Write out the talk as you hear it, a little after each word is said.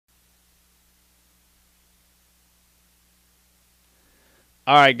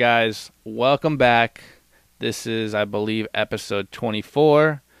All right, guys, welcome back. This is, I believe, episode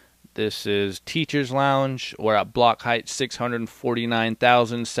 24. This is Teachers Lounge. We're at block height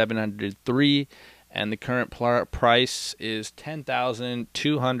 649,703, and the current price is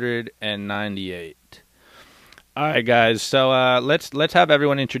 10,298. All right, guys. So let's have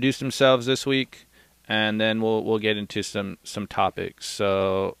everyone introduce themselves this week, and then we'll get into some topics.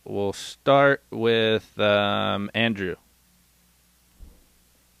 So we'll start with Andrew.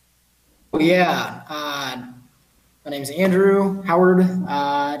 Yeah, my name's Andrew Howard.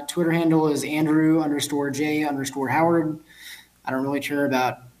 Twitter handle is Andrew_J_Howard. I don't really care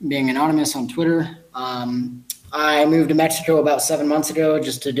about being anonymous on Twitter. I moved to Mexico about 7 months ago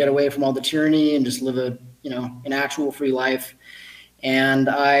just to get away from all the tyranny and just live an actual free life. And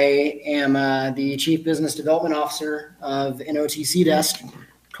I am the Chief Business Development Officer of an OTC desk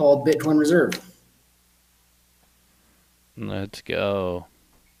called Bitcoin Reserve. Let's go.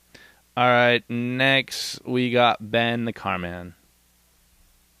 All right, next we got Ben the Carman.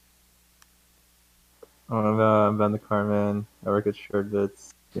 I'm Ben the Carman. I work at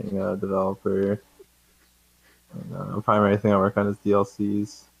SharedBits, being a developer. And, the primary thing I work on is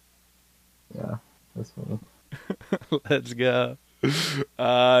DLCs. Yeah, that's me. Let's go.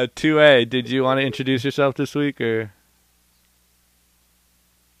 2A, did you want to introduce yourself this week, or?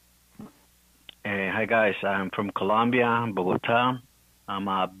 Hi guys, I'm from Colombia, Bogota. I'm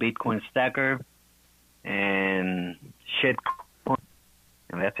a Bitcoin stacker and shitcoin,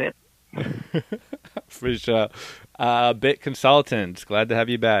 and that's it. For sure. Bit Consultants, glad to have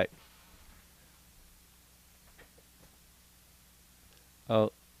you back.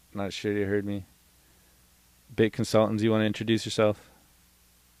 Oh, not sure you heard me. Bit Consultants, you want to introduce yourself?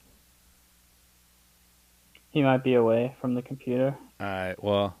 He might be away from the computer. All right,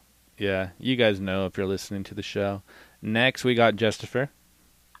 well, yeah, you guys know if you're listening to the show. Next, we got Justifer.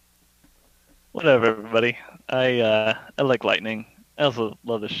 Whatever, everybody. I like Lightning. I also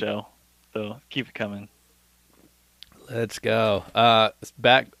love the show, so keep it coming. Let's go.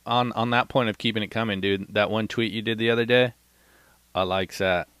 Back on that point of keeping it coming, dude. That one tweet you did the other day, I like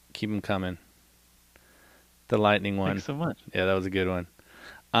that. Keep them coming. The Lightning one. Thanks so much. Yeah, that was a good one.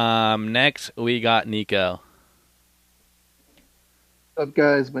 Next, we got Nico. What's up,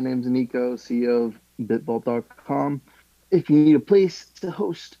 guys? My name's Nico, CEO of BitVault.com. If you need a place to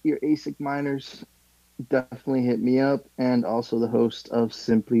host your ASIC miners, definitely hit me up. And also the host of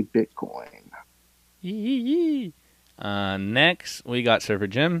Simply Bitcoin. Yee. Next, we got Surfer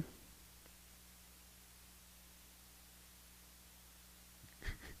Jim.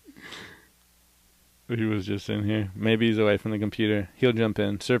 He was just in here. Maybe he's away from the computer. He'll jump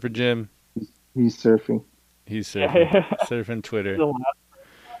in. Surfer Jim. He's surfing. He's surfing. Surfing Twitter. The last person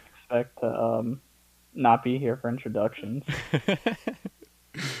I expect to not be here for introductions.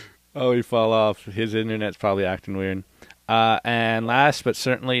 Oh, he fell off. His internet's probably acting weird. And last but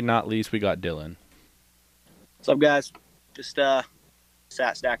certainly not least, we got Dylan. What's up, guys? Just sat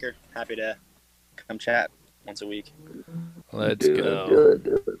stacker. Happy to come chat once a week. Let's go.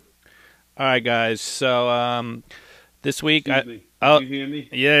 All right, guys. So this week, Can you hear me?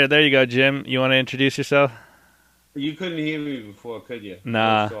 Yeah, there you go, Jim. You want to introduce yourself? You couldn't hear me before, could you? Nah.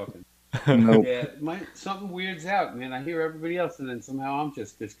 I was talking. Nope. Yeah, something weird's out, man. I hear everybody else, and then somehow I'm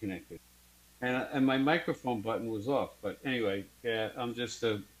just disconnected. And my microphone button was off. But anyway, yeah, I'm just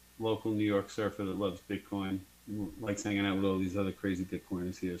a local New York surfer that loves Bitcoin, likes hanging out with all these other crazy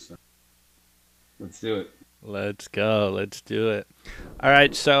Bitcoiners here. So let's do it. Let's go. Let's do it. All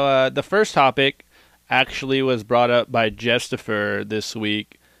right. So the first topic actually was brought up by Justifer this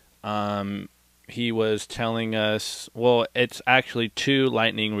week. He was telling us, well, it's actually two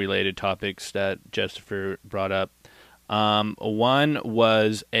Lightning-related topics that Justifer brought up. One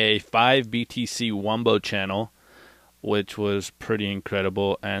was a 5 BTC Wumbo channel, which was pretty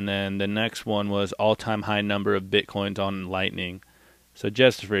incredible. And then the next one was all-time high number of Bitcoins on Lightning. So,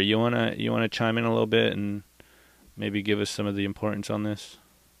 Justifer, you wanna chime in a little bit and maybe give us some of the importance on this?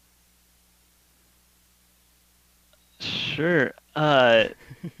 Sure.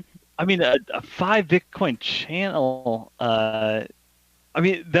 I mean, a 5 Bitcoin channel. I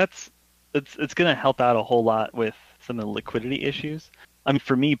mean, it's gonna help out a whole lot with some of the liquidity issues. I mean,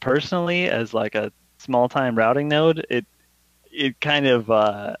 for me personally, as like a small time routing node, it kind of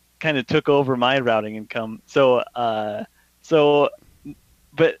took over my routing income. But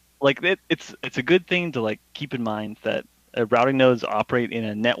like it's a good thing to like keep in mind that routing nodes operate in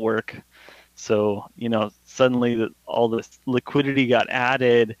a network. So suddenly all this liquidity got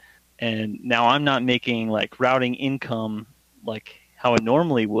added, and now I'm not making like routing income like how I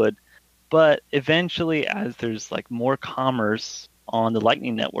normally would. But eventually, as there's like more commerce on the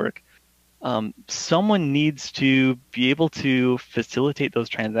Lightning Network, someone needs to be able to facilitate those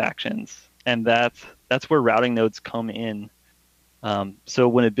transactions, and that's where routing nodes come in. So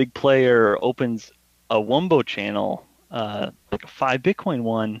when a big player opens a Wumbo channel, like a 5 Bitcoin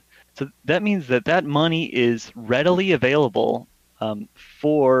one, so that means that money is readily available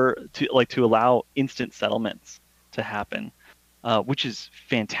to allow instant settlements to happen, which is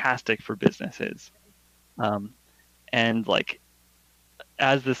fantastic for businesses. And like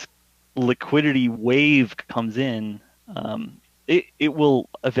as this liquidity wave comes in, it will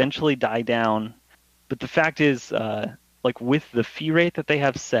eventually die down. But the fact is, like with the fee rate that they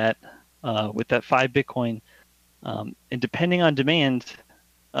have set, with that 5 Bitcoin, and depending on demand,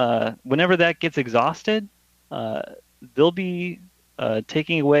 whenever that gets exhausted, they'll be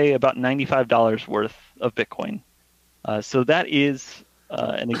taking away about $95 worth of Bitcoin. So that is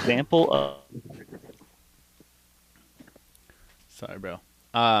an example of. Sorry, bro.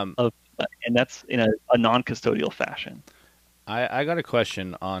 And that's in a non-custodial fashion. I got a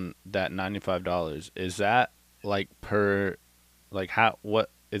question on that $95. Is that like per, like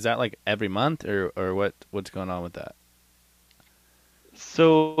what is that, like every month or what's going on with that?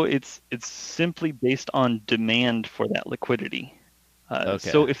 So it's simply based on demand for that liquidity. Okay.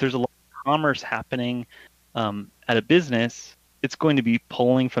 So if there's a lot of commerce happening at a business, it's going to be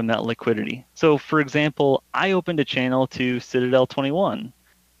pulling from that liquidity. So for example, I opened a channel to Citadel 21.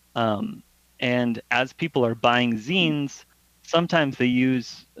 And as people are buying zines, sometimes they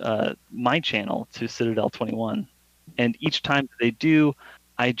use my channel to Citadel 21. And each time they do,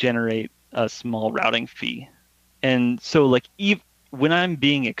 I generate a small routing fee. And so like when I'm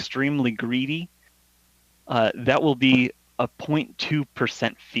being extremely greedy, that will be a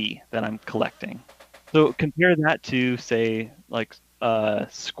 0.2% fee that I'm collecting. So compare that to say like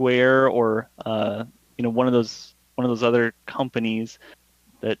Square or one of those other companies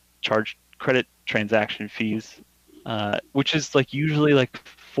that charge credit transaction fees, which is like usually like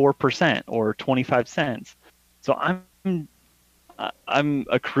 4% or 25 cents. So I'm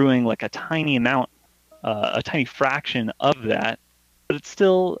accruing like a tiny amount, a tiny fraction of that, but it's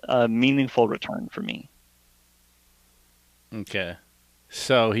still a meaningful return for me. Okay.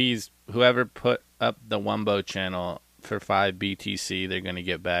 So whoever put up the Wumbo channel for 5 BTC, they're going to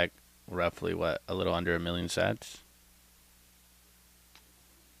get back roughly what, a little under 1 million sats?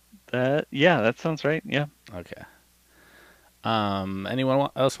 That sounds right. Yeah. Okay. Anyone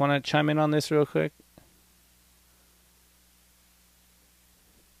else want to chime in on this real quick?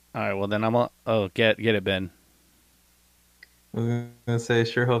 All right. Well, then get it, Ben. I was gonna say,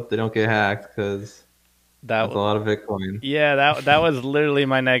 sure hope they don't get hacked because that's a lot of Bitcoin. Yeah, that was literally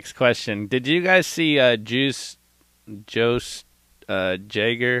my next question. Did you guys see Jose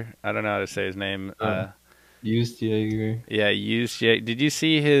Jaeger? I don't know how to say his name. Use Jaeger. Yeah, Use Jaeger. Did you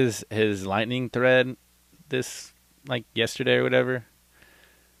see his Lightning thread this like yesterday or whatever?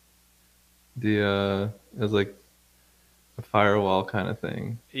 It was like a firewall kind of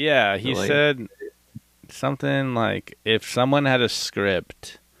thing. Yeah, he said something like if someone had a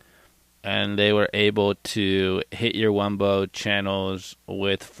script and they were able to hit your Wumbo channels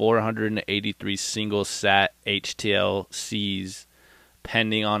with 483 single sat HTLCs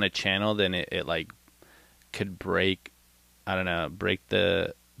pending on a channel, then it like could break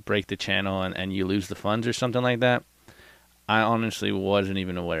the channel and you lose the funds or something like that. I honestly wasn't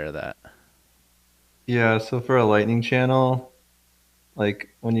even aware of that. Yeah, so for a Lightning channel,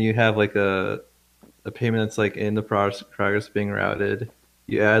 like when you have like a payment that's like in the progress being routed,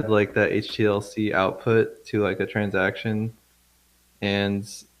 you add like that HTLC output to like a transaction, and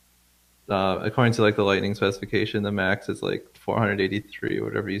according to like the Lightning specification, the max is like 483 or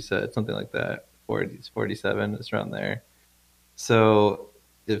whatever you said, something like that. 47, it's around there. So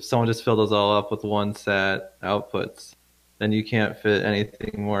if someone just filled those all up with one sat outputs, then you can't fit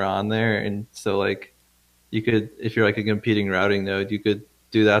anything more on there. And so like you could, if you're like a competing routing node, you could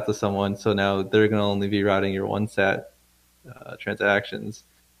do that to someone. So now they're going to only be routing your one sat transactions,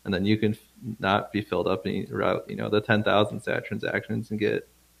 and then you can not be filled up and route, the 10,000 sat transactions and get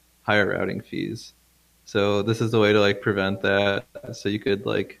higher routing fees. So this is the way to like prevent that. So you could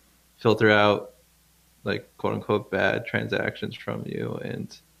like filter out like quote unquote bad transactions from you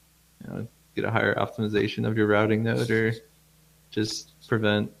and get a higher optimization of your routing node, or just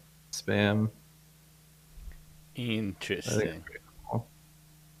prevent spam. Interesting. Cool.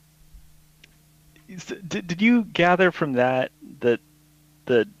 Did you gather from that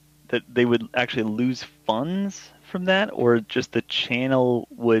they would actually lose funds from that, or just the channel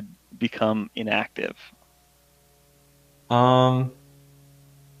would become inactive? I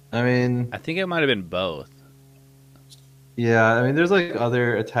mean, I think it might have been both. Yeah, I mean, there's like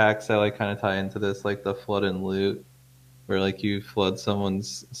other attacks that like kind of tie into this, like the flood and loot, where like you flood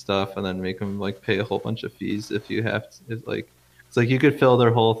someone's stuff and then make them like pay a whole bunch of fees if you have to. It's like you could fill their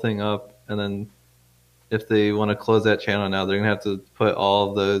whole thing up, and then if they want to close that channel now, they're gonna have to put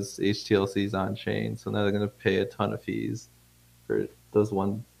all of those HTLCs on chain. So now they're gonna pay a ton of fees for those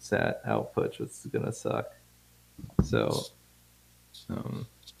one sat outputs, which is gonna suck. So, um,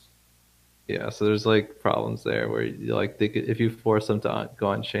 yeah, so there's like problems there where you, like they could, if you force them to go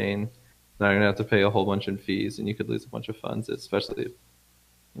on chain, they're gonna have to pay a whole bunch in fees, and you could lose a bunch of funds, especially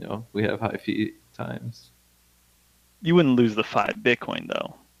if we have high fee times. You wouldn't lose the 5 Bitcoin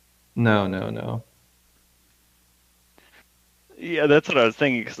though. No. Yeah, that's what I was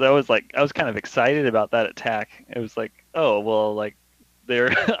thinking because I was kind of excited about that attack. It was like, oh well, like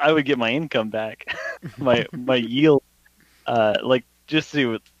there, I would get my income back, my yield, like just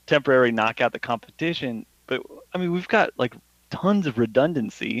to temporarily knock out the competition. But I mean, we've got like tons of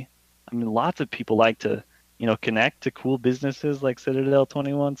redundancy. I mean, lots of people like to connect to cool businesses like Citadel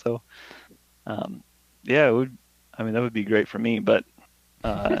 21. So, yeah, it would. I mean, that would be great for me. But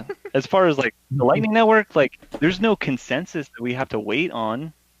as far as like the Lightning Network, like there's no consensus that we have to wait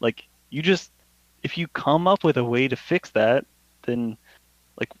on. Like if you come up with a way to fix that, then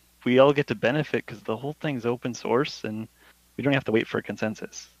like we all get to benefit because the whole thing's open source and we don't have to wait for a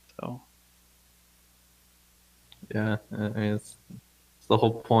consensus. So yeah, I mean it's the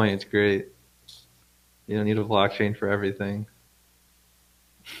whole point. It's great. You don't need a blockchain for everything.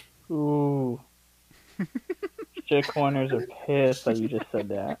 Ooh. Shitcoiners are pissed that you just said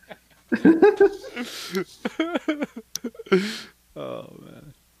that. Oh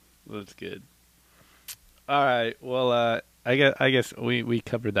man, that's good. All right, well, I guess we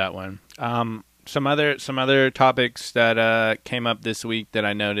covered that one. Some other topics that came up this week that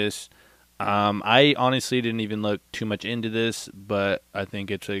I noticed. I honestly didn't even look too much into this, but I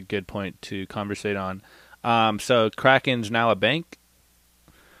think it's a good point to conversate on. So Kraken's now a bank.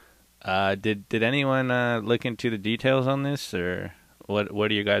 Did anyone look into the details on this, or what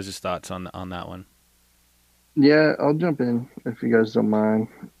are you guys' thoughts on that one? Yeah, I'll jump in if you guys don't mind.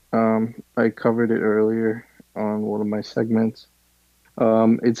 I covered it earlier on one of my segments.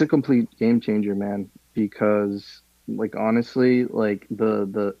 It's a complete game changer, man, because like honestly, like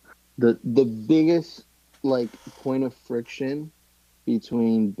the biggest like point of friction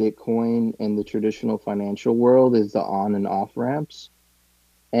between Bitcoin and the traditional financial world is the on and off ramps.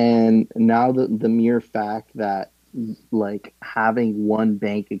 And now the mere fact that like having one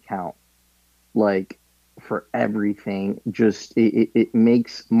bank account like for everything just it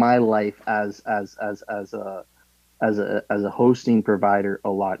makes my life as a hosting provider a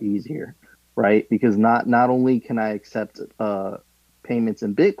lot easier, right? Because not only can I accept payments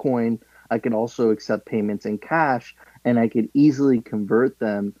in Bitcoin, I can also accept payments in cash, and I could easily convert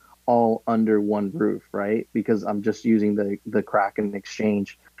them all under one roof, right? Because I'm just using the Kraken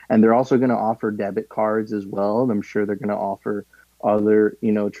exchange. And they're also going to offer debit cards as well. And I'm sure they're going to offer other,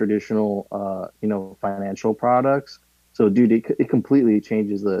 traditional, financial products. So, dude, it completely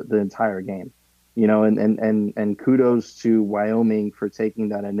changes the entire game, and kudos to Wyoming for taking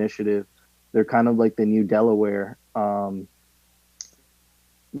that initiative. They're kind of like the new Delaware, so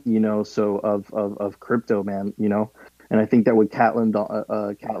of crypto, man, and I think that what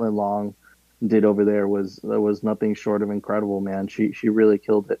Caitlin Long did over there was nothing short of incredible, man. She really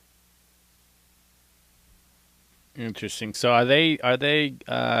killed it. Interesting. So are they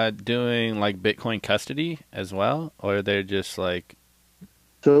doing like Bitcoin custody as well, or they're just like?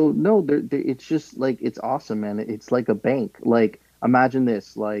 So no, it's just like it's awesome, man. It's like a bank. Like imagine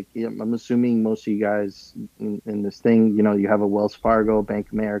this. Like I'm assuming most of you guys in this thing, you have a Wells Fargo, Bank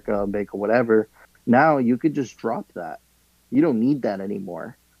of America, Bank of whatever. Now you could just drop that. You don't need that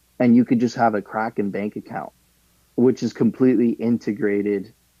anymore, and you could just have a Kraken bank account, which is completely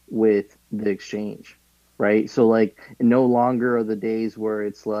integrated with the exchange, right? So like no longer are the days where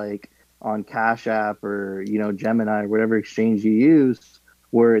it's like on Cash App or Gemini, whatever exchange you use,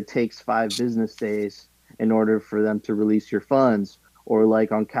 where it takes 5 business days in order for them to release your funds, or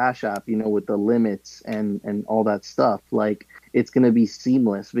like on Cash App, with the limits and all that stuff. Like it's going to be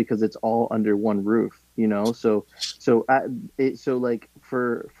seamless because it's all under one roof, So like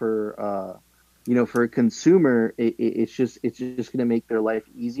for a consumer, it's just going to make their life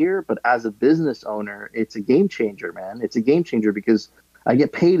easier. But as a business owner, it's a game changer, man. It's a game changer because I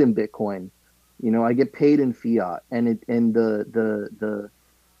get paid in Bitcoin, I get paid in fiat, and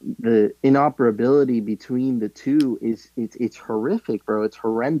the inoperability between the two it's horrific, bro. It's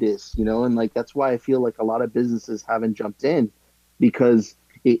horrendous, and like that's why I feel like a lot of businesses haven't jumped in, because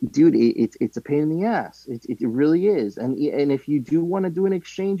it's a pain in the ass. It really is. And if you do want to do an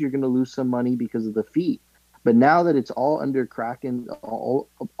exchange, you're going to lose some money because of the fee. But now that it's all under Kraken, now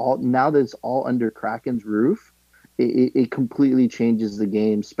that it's all under Kraken's roof, it completely changes the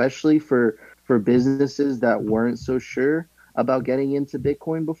game, especially for businesses that weren't so sure about getting into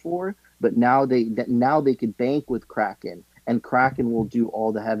Bitcoin before. But now they could bank with Kraken, and Kraken will do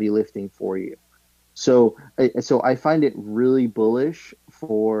all the heavy lifting for you. So I find it really bullish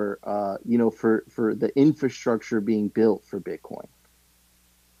for for the infrastructure being built for Bitcoin.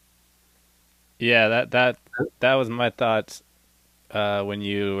 Yeah, that was my thoughts when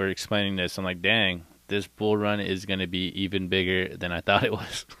you were explaining this. I'm like, dang, this bull run is going to be even bigger than I thought it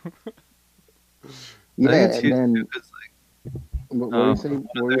was. Yeah, it's and huge then too, 'cause, what were you saying?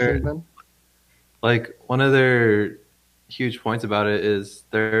 What were you saying, Ben? like one of their huge points about it is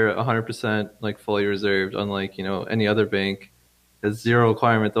they're 100% like fully reserved, unlike any other bank has zero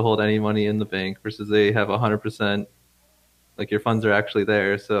requirement to hold any money in the bank versus they have 100% like your funds are actually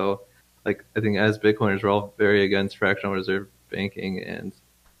there. So like I think as Bitcoiners we're all very against fractional reserve banking, and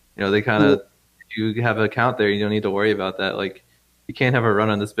they kind of if you have an account there, you don't need to worry about that. Like you can't have a run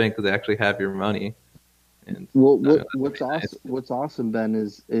on this bank because they actually have your money. And What's awesome, Ben,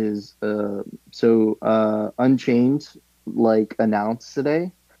 is Unchained like announced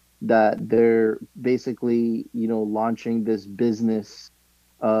today that they're basically launching this business,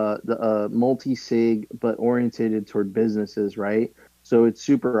 the multi-sig but oriented toward businesses, right? So it's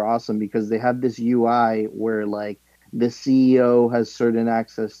super awesome because they have this UI where like the CEO has certain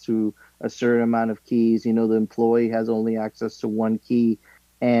access to a certain amount of keys. The employee has only access to one key.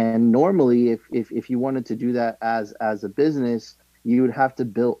 And normally, if you wanted to do that as a business, you would have to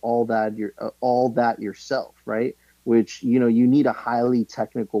build all that yourself, right? Which you need a highly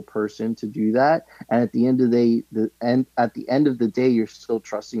technical person to do that. And at the end of the day, you're still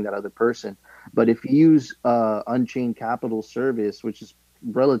trusting that other person. But if you use Unchained Capital Service, which is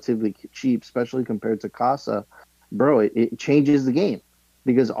relatively cheap, especially compared to Casa, bro, it changes the game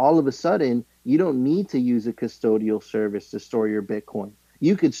because all of a sudden you don't need to use a custodial service to store your Bitcoin.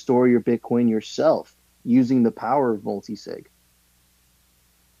 You could store your Bitcoin yourself using the power of multisig.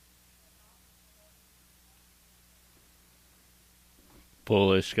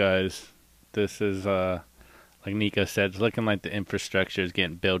 Bullish, guys. This is like Nico said, it's looking like the infrastructure is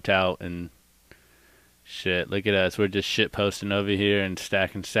getting built out and shit. Look at us. We're just shit posting over here and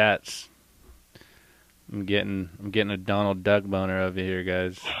stacking sats. I'm getting a Donald Duck boner over here,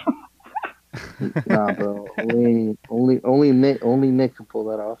 guys. Nah, bro. Only Nick can pull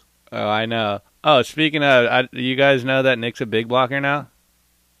that off. Oh, I know. Oh, speaking of, you guys know that Nick's a big blocker now?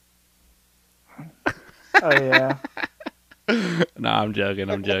 Oh yeah. No, I'm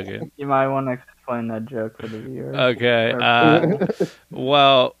joking. You might want to explain that joke for the viewers. Okay.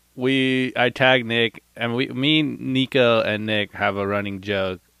 Well, I tagged Nick, and me, Nico, and Nick have a running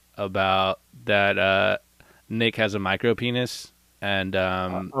joke about that. Nick has a micro penis, and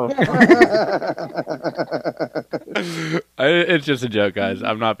it's just a joke, guys.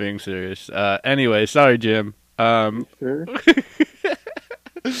 I'm not being serious. Anyway, sorry, Jim. Sure.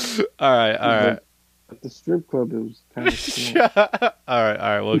 All right. At the strip club, it was kind of cool. All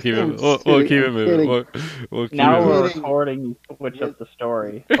right. We'll keep it. We'll keep it moving. We'll keep now it we're moving. recording. You switch up the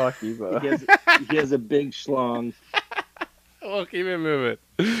story. Fuck you, bro. He has a big schlong. We'll keep it moving.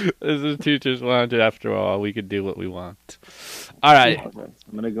 This is Teachers Lounge. After all, we can do what we want. All right. I'm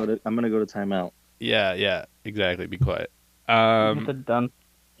gonna go to timeout. Yeah. Exactly. Be quiet. Put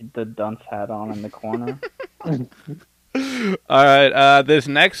the dunce hat on in the corner. All right. This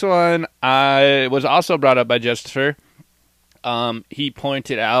next one was also brought up by Justifer. He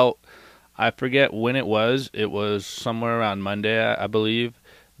pointed out, I forget when it was. It was somewhere around Monday, I believe,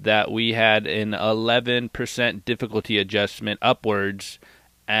 that we had an 11% difficulty adjustment upwards,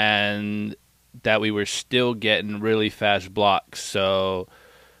 and that we were still getting really fast blocks. So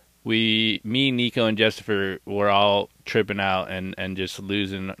me, Nico, and Justifer were all tripping out and just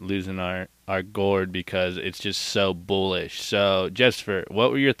losing our gourd because it's just so bullish. So Justifer, what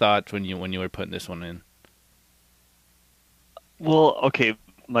were your thoughts when you were putting this one in? Well, okay,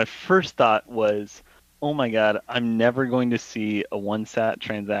 my first thought was, oh my god, I'm never going to see a one sat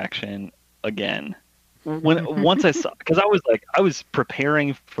transaction again. Once I saw, because I was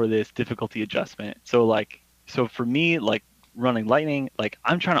preparing for this difficulty adjustment. So for me, like running Lightning, like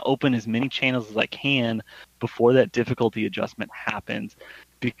I'm trying to open as many channels as I can before that difficulty adjustment happens,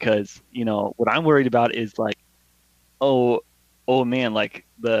 because what I'm worried about is like, oh man, like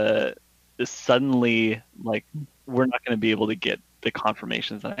the suddenly like we're not going to be able to get the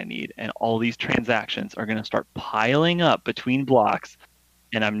confirmations that I need, and all these transactions are going to start piling up between blocks,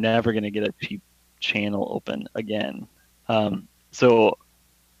 and I'm never going to get a cheap channel open again. So,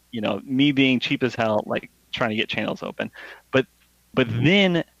 me being cheap as hell, like trying to get channels open, but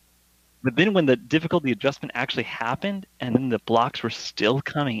then when the difficulty adjustment actually happened, and then the blocks were still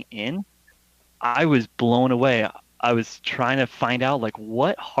coming in, I was blown away. I was trying to find out like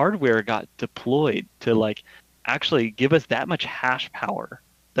what hardware got deployed to like actually give us that much hash power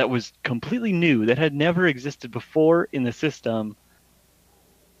that was completely new, that had never existed before in the system,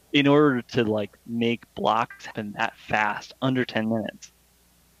 in order to like make blocks happen that fast, under 10 minutes.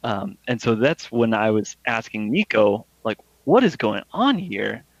 And so that's when I was asking Nico, like, what is going on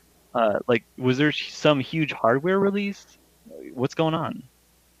here? Like, was there some huge hardware release? What's going on?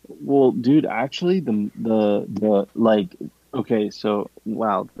 Well, dude, actually, the like, okay, so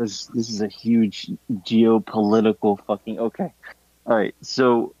wow, this is a huge geopolitical fucking okay. All right,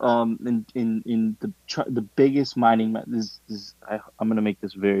 so in the biggest mining I'm gonna make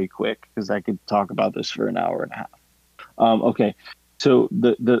this very quick because I could talk about this for an hour and a half. Okay, so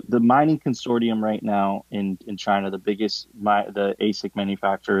the mining consortium right now in China, the ASIC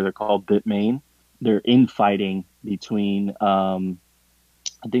manufacturer, they're called Bitmain. They're infighting between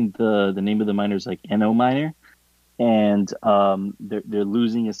I think the name of the miner is like NO Miner, and they're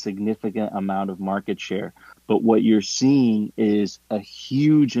losing a significant amount of market share. But what you're seeing is a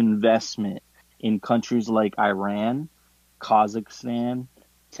huge investment in countries like Iran, Kazakhstan,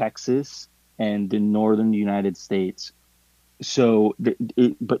 Texas, and the northern United States. So,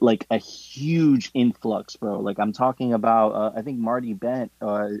 but like a huge influx, bro. Like I'm talking about, I think Marty Bent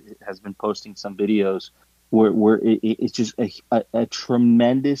has been posting some videos where it's just a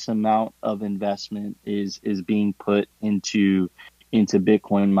tremendous amount of investment is being put into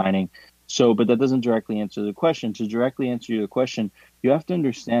Bitcoin mining. So, but that doesn't directly answer the question. To directly answer your question, you have to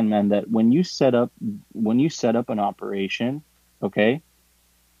understand, man, that when you set up an operation, okay,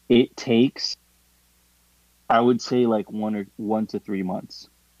 it takes, I would say, like 1 to 3 months,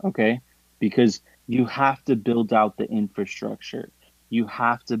 okay, because you have to build out the infrastructure. You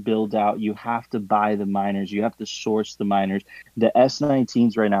have to buy the miners. You have to source the miners. The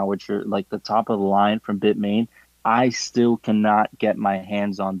S19s right now, which are like the top of the line from Bitmain, I still cannot get my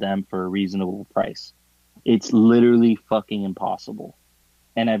hands on them for a reasonable price. It's literally fucking impossible.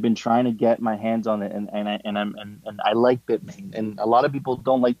 And I've been trying to get my hands on it, and I like Bitmain. And a lot of people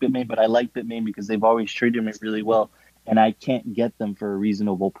don't like Bitmain, but I like Bitmain because they've always treated me really well, and I can't get them for a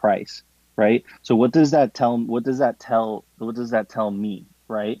reasonable price. Right. So what does that tell me?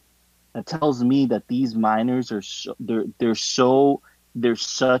 Right. That tells me that these miners are they're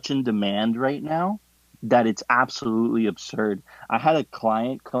such in demand right now that it's absolutely absurd. I had a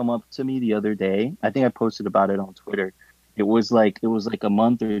client come up to me the other day. I think I posted about it on Twitter. It was like a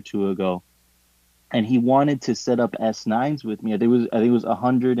month or two ago, and he wanted to set up S9s with me. I think it was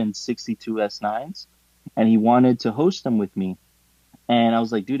 162 S9s, and he wanted to host them with me. And I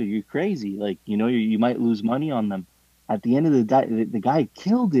was like, dude, are you crazy? Like, you might lose money on them. At the end of the day, the guy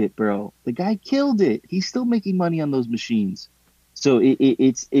killed it, bro. The guy killed it. He's still making money on those machines. So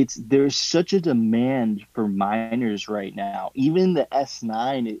there's such a demand for miners right now. Even the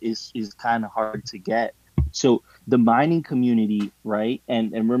S9 is kind of hard to get. So the mining community, right?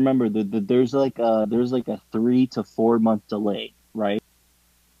 And remember, there's like a 3 to 4 month delay, right?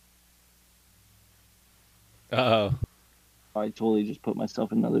 Uh-oh. I totally just put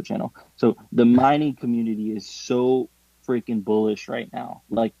myself in another channel. So the mining community is so freaking bullish right now.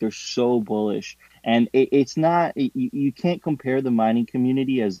 Like they're so bullish, and it's not. You can't compare the mining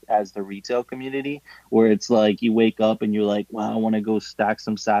community as the retail community, where it's like you wake up and you're like, "Wow, I want to go stack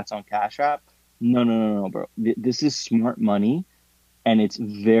some sats on Cash App." No, bro. This is smart money, and it's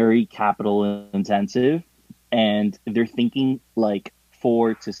very capital intensive, and they're thinking like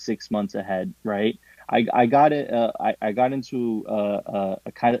 4 to 6 months ahead, right? I got it. I got into a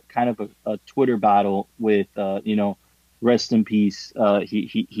kind of a Twitter battle with rest in peace.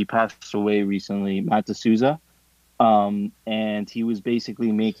 He passed away recently, Matt D'Souza, and he was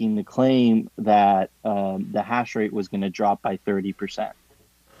basically making the claim that the hash rate was going to drop by 30%.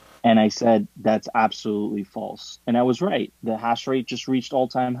 And I said that's absolutely false, and I was right. The hash rate just reached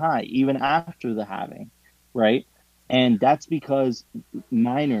all-time high even after the halving, right? And that's because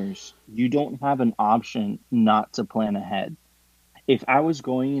miners, you don't have an option not to plan ahead. If I was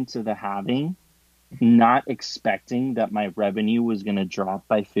going into the halving not expecting that my revenue was going to drop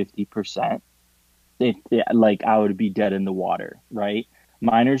by 50%, like I would be dead in the water, right?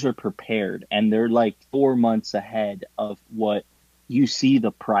 Miners are prepared, and they're like 4 months ahead of what you see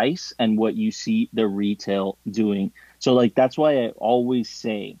the price and what you see the retail doing. So like that's why I always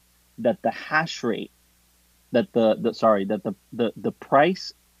say that the hash rate the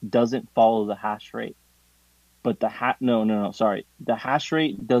price doesn't follow the hash rate, but the hash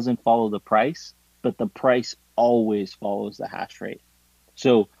rate doesn't follow the price, but the price always follows the hash rate.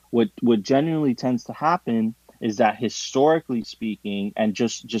 So what generally tends to happen is that historically speaking, and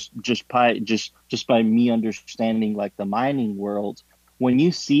just by me understanding like the mining world, when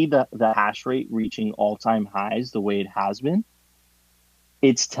you see the hash rate reaching all-time highs the way it has been,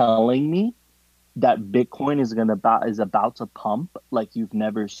 it's telling me that Bitcoin is about to pump like you've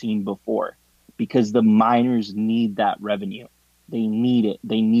never seen before, because the miners need that revenue. They need it.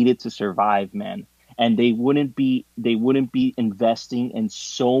 They need it to survive, man. And they wouldn't be investing in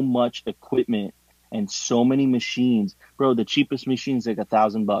so much equipment and so many machines, bro. The cheapest machine is like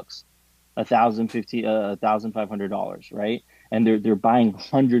 $1,000, $1,500, right? And they're buying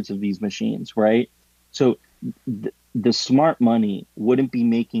hundreds of these machines, right? So the smart money wouldn't be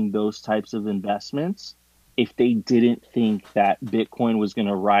making those types of investments if they didn't think that Bitcoin was going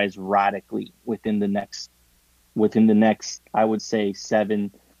to rise radically within the next, I would say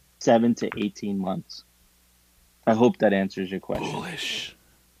 7 to 18 months. I hope that answers your question. Bullish.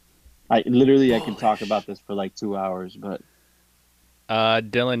 I can talk about this for like 2 hours, but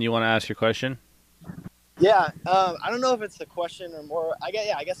Dylan, you want to ask your question? Yeah, I don't know if it's a question or more. I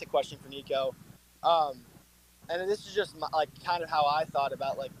guess a question for Nico. And this is just like kind of how I thought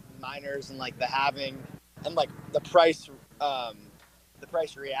about like miners and like the halving and like the price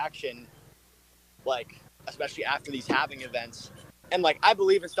reaction, like especially after these halving events. And like I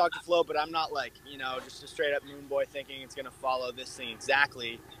believe in stock to flow, but I'm not like, just a straight up moon boy thinking it's gonna follow this thing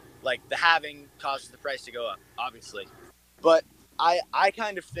exactly. Like the halving causes the price to go up, obviously. But I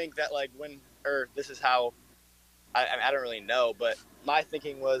kind of think that like this is how I don't really know, but my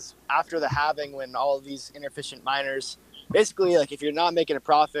thinking was after the halving, when all of these inefficient miners, basically like if you're not making a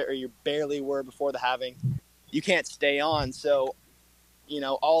profit or you barely were before the halving, you can't stay on. So,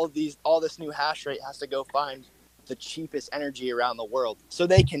 all this new hash rate has to go find the cheapest energy around the world, so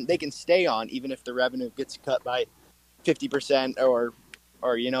they can stay on even if the revenue gets cut by 50% or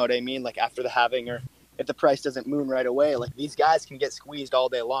you know what I mean, like after the halving, or if the price doesn't moon right away, like these guys can get squeezed all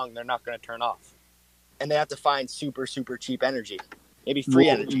day long. They're not going to turn off, and they have to find super super cheap energy, maybe free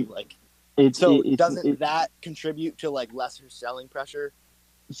energy. Like doesn't that contribute to like lesser selling pressure?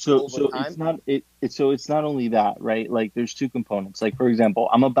 So it's not only that, right? Like there's two components. Like for example,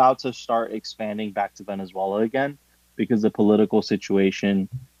 I'm about to start expanding back to Venezuela again because the political situation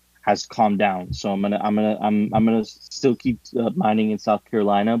has calmed down. So I'm gonna still keep mining in South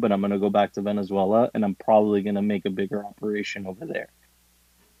Carolina, but I'm gonna go back to Venezuela, and I'm probably gonna make a bigger operation over there.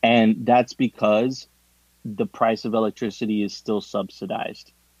 And that's because the price of electricity is still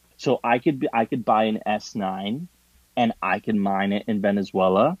subsidized. So I could buy an S9 and I can mine it in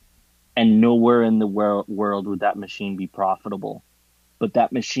Venezuela, and nowhere in the world would that machine be profitable. But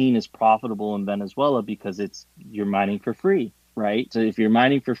that machine is profitable in Venezuela because you're mining for free, right? So if you're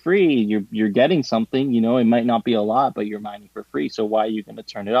mining for free, you're getting something, it might not be a lot, but you're mining for free. So why are you going to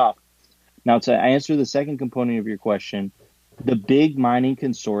turn it off? Now, to answer the second component of your question, the big mining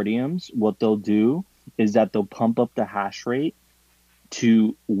consortiums, what they'll do is that they'll pump up the hash rate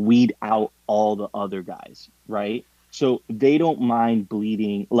to weed out all the other guys, right? So they don't mind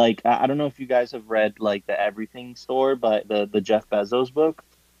bleeding. Like, I don't know if you guys have read like the Everything Store, but the Jeff Bezos book,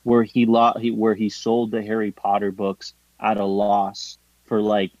 where he sold the Harry Potter books at a loss for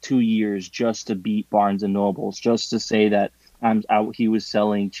like 2 years just to beat Barnes and Nobles, just to say that he was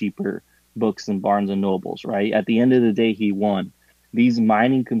selling cheaper books than Barnes and Nobles, right? At the end of the day, he won. These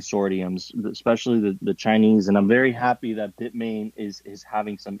mining consortiums, especially the Chinese, and I'm very happy that Bitmain is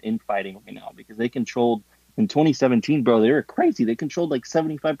having some infighting right now, because they controlled, in 2017, bro, they were crazy. They controlled like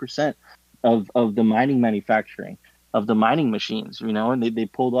 75% of the mining manufacturing, of the mining machines, and they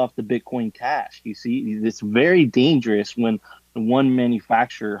pulled off the Bitcoin Cash. You see, it's very dangerous when one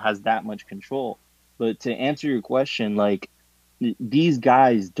manufacturer has that much control. But to answer your question, like, these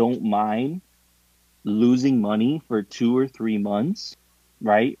guys don't mind losing money for 2 or 3 months,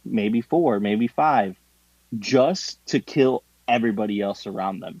 right? Maybe 4, maybe 5, just to kill everybody else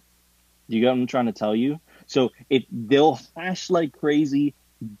around them. You get what I'm trying to tell you? So if they'll hash like crazy,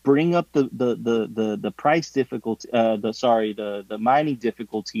 bring up the price difficulty, the mining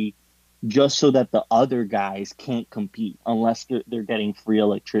difficulty, just so that the other guys can't compete unless they're getting free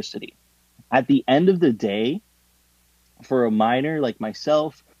electricity. At the end of the day, for a miner like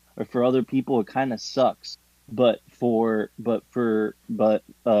myself, or for other people, it kind of sucks. But for the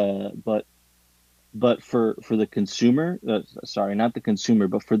consumer, not the consumer,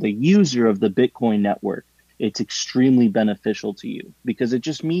 but for the user of the Bitcoin network, it's extremely beneficial to you, because it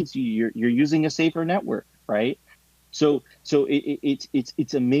just means you're using a safer network, right? So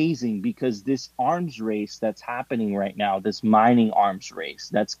it's amazing because this arms race that's happening right now, this mining arms race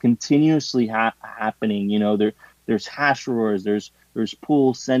that's continuously happening. You know, there's hash roars, there's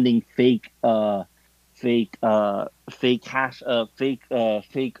pools sending fake hash I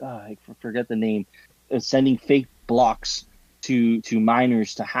forget the name, sending fake blocks to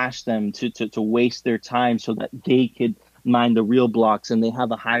miners to hash them to waste their time so that they could mine the real blocks and they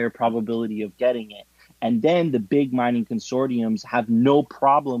have a higher probability of getting it. And then the big mining consortiums have no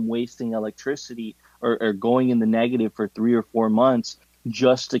problem wasting electricity or going in the negative for 3 or 4 months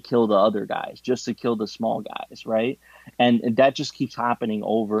just to kill the other guys, just to kill the small guys, right? And that just keeps happening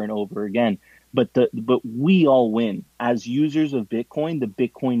over and over again. But we all win. As users of Bitcoin, the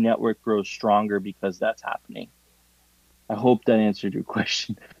Bitcoin network grows stronger because that's happening. I hope that answered your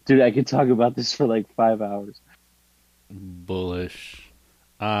question. Dude, I could talk about this for like 5 hours. Bullish.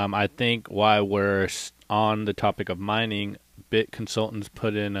 I think while we're on the topic of mining, Bit Consultants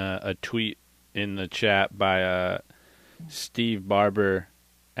put in a tweet in the chat by Steve Barber,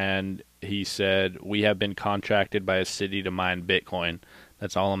 and he said, "We have been contracted by a city to mine Bitcoin."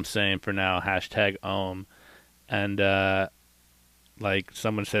 That's all I'm saying for now. Hashtag Ohm. And like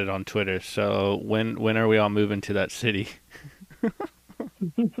someone said it on Twitter. So when are we all moving to that city?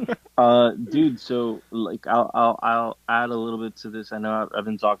 Dude, so like I'll add a little bit to this. I know I've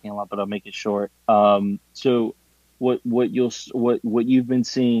been talking a lot, but I'll make it short. So what you've been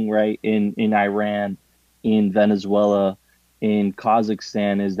seeing, right, in Iran, in Venezuela, in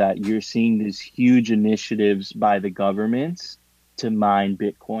Kazakhstan, is that you're seeing these huge initiatives by the governments to mine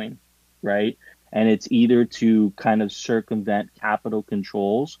Bitcoin, right? And it's either to kind of circumvent capital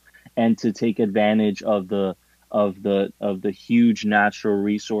controls and to take advantage of the huge natural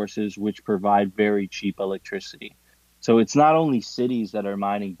resources which provide very cheap electricity. So it's not only cities that are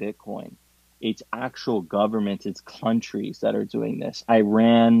mining Bitcoin, it's actual governments, it's countries that are doing this.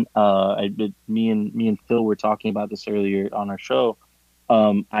 Iran, me and Phil were talking about this earlier on our show.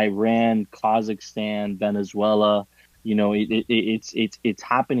 Iran, Kazakhstan, Venezuela, you know, it's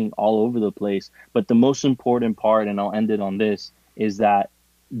happening all over the place. But the most important part, and I'll end it on this, is that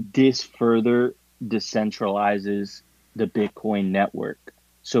this further decentralizes the Bitcoin network.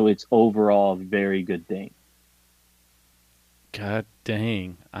 So it's overall a very good thing. God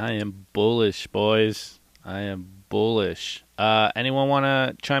dang. I am bullish, boys. I am bullish. Anyone want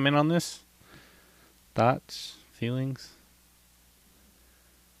to chime in on this? Thoughts? Feelings?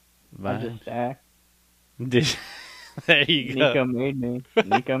 I just stacked. There you go. Nico made me.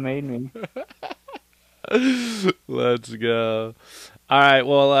 Nico made me. Let's go. All right.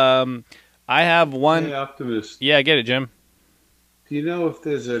 Well, I have one. Hey, Optimist. Yeah, get it, Jim. Do you know if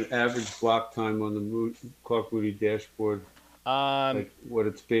there's an average block time on the Clark Moody dashboard? Like what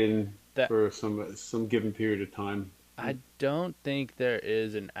it's been for some given period of time? I don't think there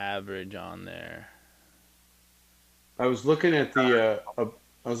is an average on there. I was looking at the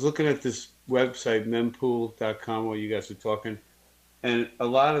I was looking at this website mempool.com while you guys were talking, and a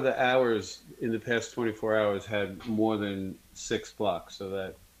lot of the hours in the past 24 hours had more than 6 blocks, so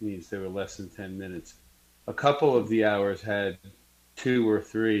that means they were less than 10 minutes. A couple of the hours had 2 or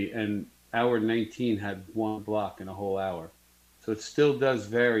 3, and hour 19 had 1 block in a whole hour. So it still does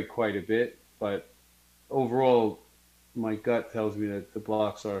vary quite a bit, but overall, my gut tells me that the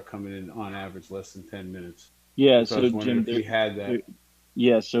blocks are coming in on average less than 10 minutes. Yeah, so Jim, if we had that.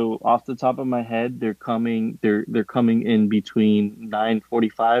 Yeah, so off the top of my head, they're coming in between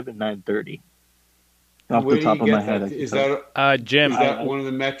 9:45 and 9:30. Off the top of my head, is that Jim? Is that one of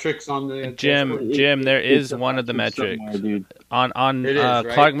the metrics on the Jim? There is one of the metrics on right?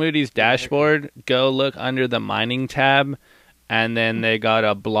 Clark Moody's dashboard. Go look under the mining tab, and then they got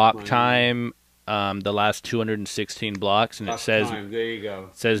a block time. The last 216 blocks, and it says time. There you go.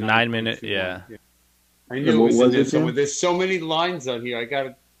 It says 9 minutes. Yeah. I knew it was in there somewhere. There's so many lines on here. I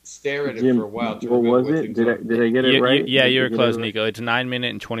gotta stare at it for a while. What was it? Did I get it right? Yeah, you were close, Nico. It's 9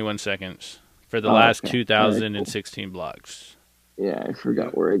 minutes and 21 seconds for the last 2016 blocks. Yeah, I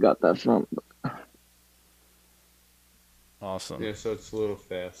forgot where I got that from. Awesome. Yeah, so it's a little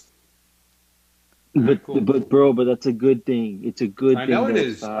fast. But that's a good thing. It's a good thing. I know it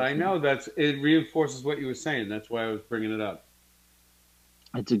is. I know it reinforces what you were saying. That's why I was bringing it up.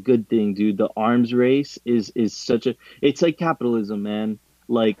 It's a good thing, dude. The arms race is such a. It's like capitalism, man.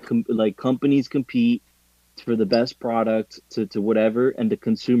 Like companies compete for the best product to whatever, and the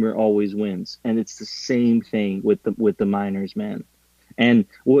consumer always wins. And it's the same thing with the miners, man. And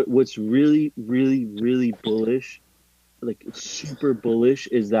what's really, really, really bullish, like super bullish,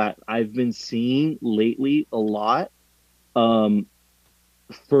 is that I've been seeing lately a lot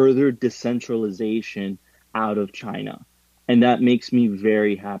further decentralization out of China. And that makes me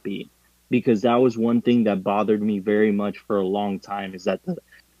very happy, because that was one thing that bothered me very much for a long time, is that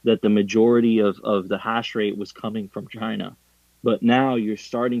the majority of the hash rate was coming from China. But now you're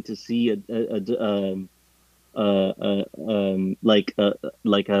starting to see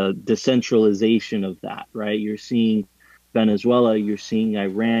like a decentralization of that, right? You're seeing Venezuela, you're seeing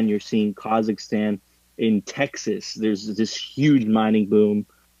Iran, you're seeing Kazakhstan. In Texas, there's this huge mining boom,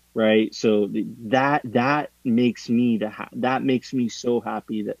 right? So that makes me so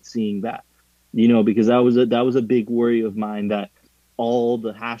happy that seeing that, because that was a big worry of mine, that all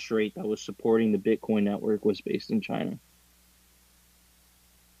the hash rate that was supporting the Bitcoin network was based in China.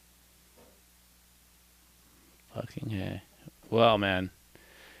 Fucking hey. Well, man,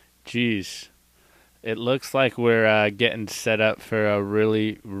 geez, it looks like we're getting set up for a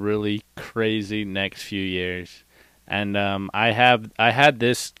really, really crazy next few years. And I had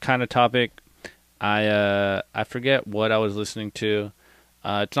this kind of topic. I forget what I was listening to.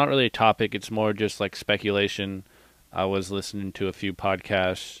 It's not really a topic. It's more just like speculation. I was listening to a few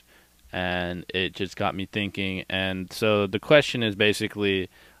podcasts, and it just got me thinking. And so the question is basically,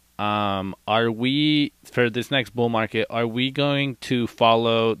 are we, for this next bull market, are we going to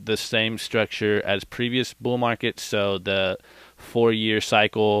follow the same structure as previous bull markets? So the 4-year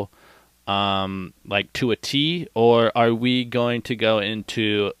cycle, like to a T, or are we going to go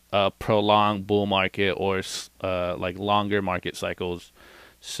into a prolonged bull market, or like longer market cycles?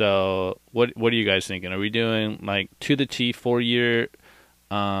 So what are you guys thinking? Are we doing like to the T 4-year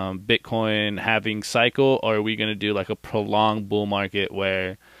Bitcoin halving cycle, or are we going to do like a prolonged bull market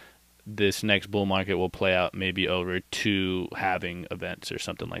where this next bull market will play out maybe over 2 halving events or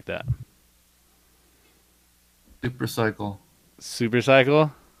something like that? Super cycle. Super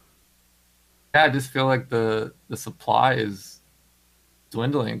cycle? Yeah, I just feel like the supply is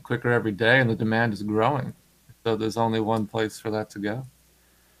dwindling quicker every day, and the demand is growing. So there's only one place for that to go.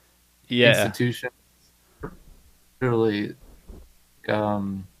 Yeah. Institutions, really,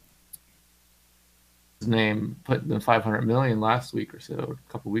 his name put in 500 million last week or so,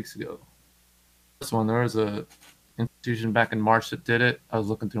 a couple weeks ago. This one, there was a institution back in March that did it. I was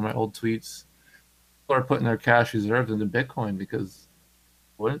looking through my old tweets. People are putting their cash reserves into Bitcoin because,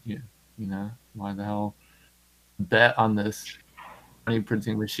 wouldn't you? Why the hell bet on this money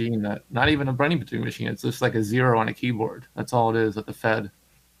printing machine that, not even a money printing machine, it's just like a zero on a keyboard. That's all it is at the Fed.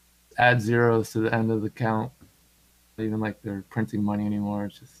 Add zeros to the end of the count. Not even like they're printing money anymore.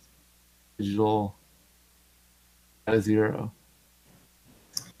 It's just digital at a zero.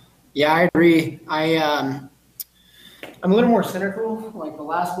 Yeah, I agree. I'm a little more cynical. Like the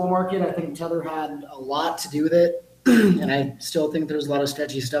last bull market, I think Tether had a lot to do with it. And I still think there's a lot of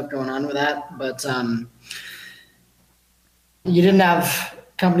sketchy stuff going on with that. But you didn't have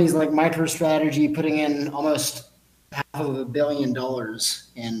companies like MicroStrategy putting in almost $500 million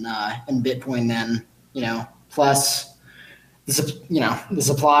in Bitcoin then, plus the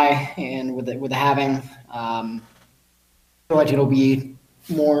supply, and with the halving, I feel like it'll be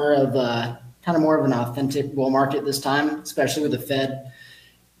more of an authentic bull market this time, especially with the Fed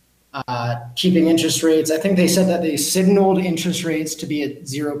keeping interest rates. I think they said that they signaled interest rates to be at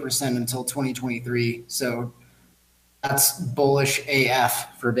 0% until 2023. So that's bullish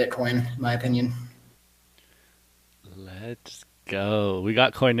AF for Bitcoin, in my opinion. Let's go. We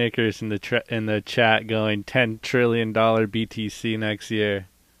got CoinNickers in the chat going $10 trillion BTC next year,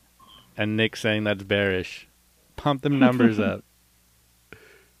 and Nick saying that's bearish. Pump them numbers up.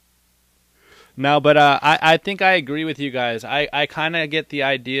 No, but I think I agree with you guys. I kind of get the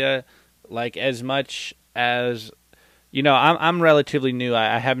idea, like, as much as, I'm relatively new.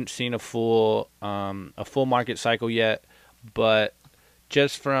 I haven't seen a full market cycle yet, but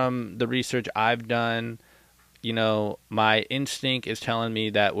just from the research I've done, my instinct is telling me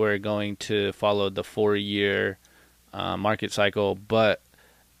that we're going to follow the 4-year market cycle, but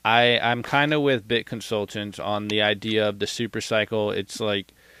I'm kind of with Bit Consultants on the idea of the super cycle. It's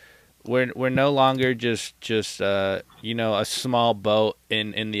like we're no longer just a small boat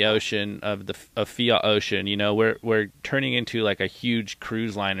in the ocean of fiat ocean. We're turning into like a huge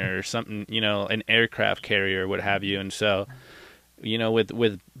cruise liner or something, an aircraft carrier, what have you. And so,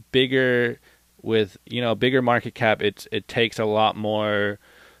 with bigger market cap, it takes a lot more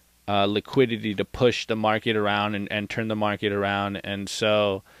liquidity to push the market around and turn the market around. And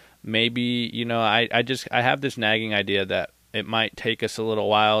so maybe, I have this nagging idea that it might take us a little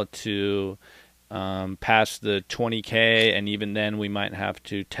while to pass the 20K, and even then we might have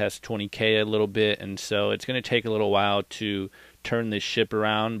to test 20K a little bit. And so it's going to take a little while to turn this ship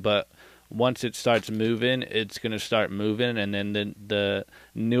around. But once it starts moving, it's going to start moving, and then the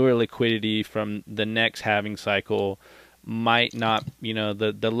newer liquidity from the next halving cycle might not,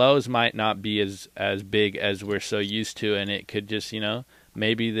 the lows might not be as big as we're so used to, and it could just,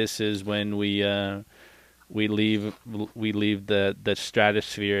 maybe this is when we leave the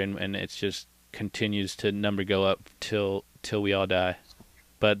stratosphere, and it's just continues to number go up till we all die.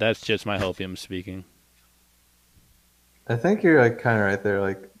 But that's just my hopium speaking. I think you're like kind of right there.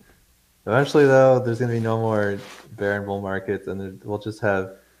 Like eventually, though, there's gonna be no more bear and bull markets, and we'll just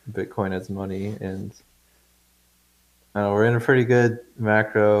have Bitcoin as money. And I don't know, we're in a pretty good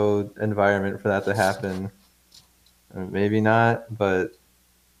macro environment for that to happen. Maybe not, but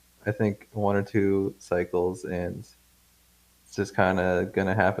I think 1 or 2 cycles, and it's just kind of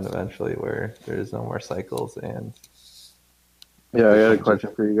gonna happen eventually, where there's no more cycles. And yeah, I got a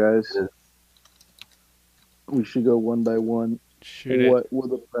question for you guys. We should go one by one. What will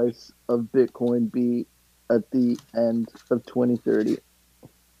the price of Bitcoin be at the end of 2030?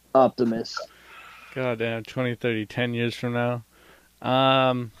 Optimus. Goddamn, 2030, 10 years from now.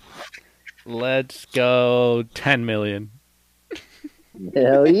 Let's go 10 million.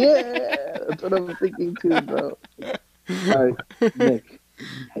 Hell yeah! That's what I'm thinking too, bro. All right, Nick.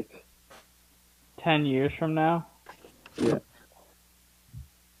 10 years from now? Yeah.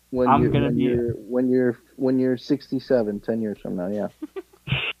 When you're 67, 10 years from now, yeah.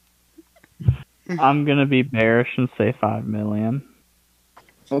 I'm gonna be bearish and say 5 million.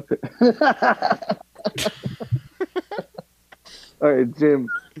 Okay. All right,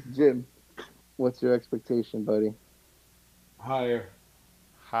 Jim, what's your expectation, buddy? Higher.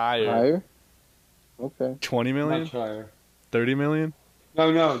 Higher? Okay. 20 million? Much higher. 30 million?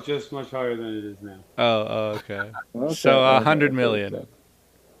 No, just much higher than it is now. Oh, okay. So 100 million.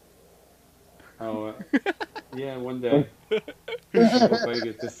 Oh, yeah, one day. I hope I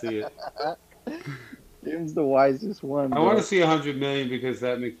get to see it. Jim's the wisest one. I want to see 100 million because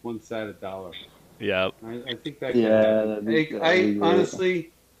that makes one side $1. Yep. I think that. Yeah. I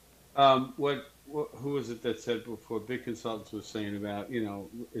honestly, who was it that said before? Big Consultants was saying about,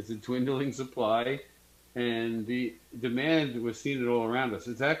 is it dwindling supply, and the demand, we're seeing it all around us.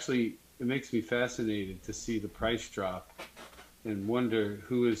 It makes me fascinated to see the price drop, and wonder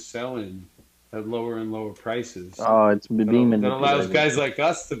who is selling at lower and lower prices. Oh, it's being manipulated. That allows guys like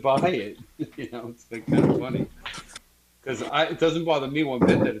us to buy it. It's like kind of funny. Because it doesn't bother me one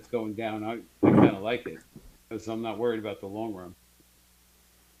bit that it's going down. I kind of like it because I'm not worried about the long run.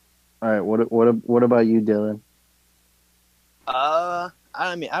 All right, what about you, Dylan? I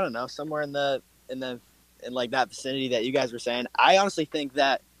don't know, somewhere in like that vicinity that you guys were saying. I honestly think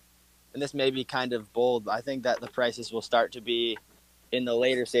that, and this may be kind of bold, but I think that the prices will start to be in the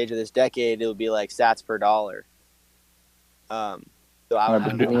later stage of this decade. It'll be like sats per dollar. So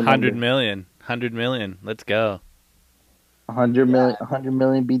 100 million. 100 million. Let's go. 100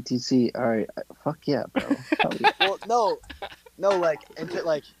 million BTC. All right, fuck yeah, bro. Well, no,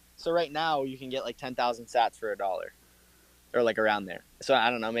 so right now you can get like 10,000 sats for $1, or like around there. So I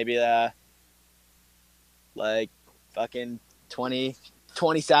don't know, maybe like fucking 20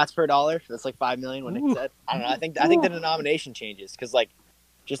 sats per $1. That's like 5 million. What Nick said. I don't know. I think the denomination changes because like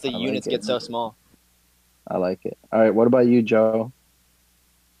just the units get so small. I like it. All right, what about you, Joe?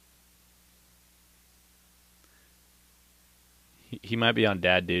 He might be on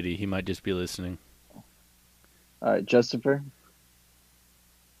dad duty. He might just be listening. All right, Justifer.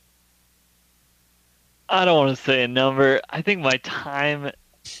 I don't want to say a number. I think my time,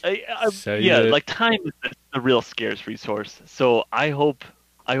 time is a real scarce resource. So I hope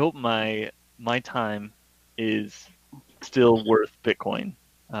my time is still worth Bitcoin.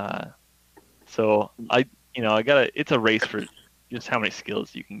 So it's a race for just how many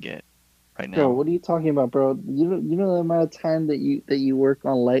skills you can get right now. Bro, what are you talking about, bro? You know the amount of time that you work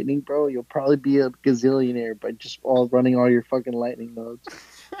on Lightning, bro? You'll probably be a gazillionaire by just running all your fucking Lightning nodes.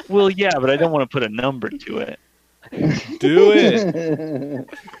 Well, yeah, but I don't want to put a number to it. Do it.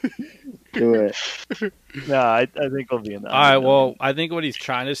 Do it. No, I think it'll be enough. All right, well, I think what he's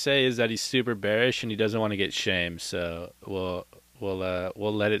trying to say is that he's super bearish and he doesn't want to get shamed, so we'll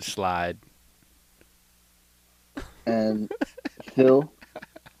let it slide. And Phil,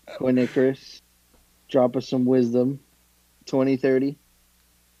 Coin Icarus, drop us some wisdom. 2030.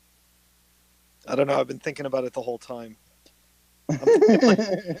 I don't know. I've been thinking about it the whole time.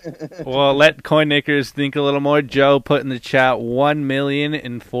 Well, let CoinNickers think a little more. Joe put in the chat 1 million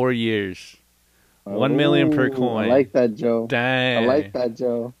in 4 years. 1 million per coin. I like that, Joe. Dang. I like that,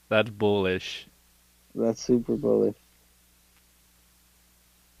 Joe. That's bullish. That's super bullish.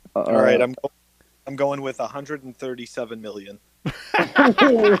 All right, I'm going with 137 million.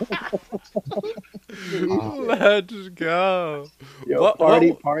 Let's go. Yo,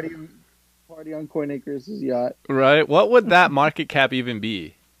 party on Coinacres' yacht. Right? What would that market cap even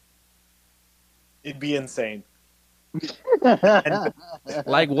be? It'd be insane.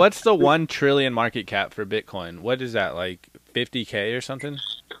 Like, what's the 1 trillion market cap for Bitcoin? What is that, like 50K or something?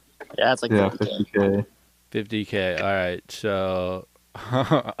 Yeah, it's like 50K. 50K. All right. So,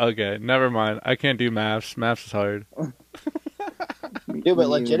 okay, never mind. I can't do maths. Maths is hard. Dude, but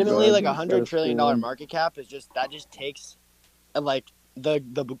legitimately, like $100 trillion market cap is just takes, like the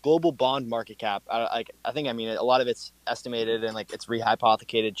global bond market cap. I think I mean a lot of it's estimated and like it's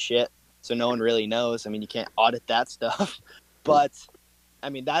rehypothecated shit, so no one really knows. I mean, you can't audit that stuff, but I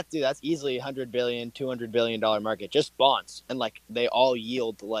mean that's easily $100 billion, $200 billion market, just bonds, and like they all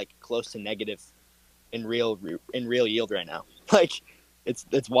yield like close to negative in real yield right now. Like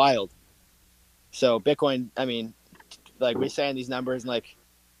it's wild. So Bitcoin, I mean, like we're saying these numbers and like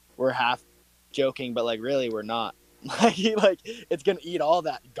we're half joking, but like really we're not. Like it's gonna eat all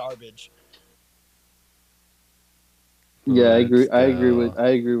that garbage. Yeah, I agree. I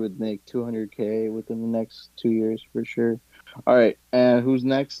agree with Nick. 200K within the next 2 years for sure. All right, and who's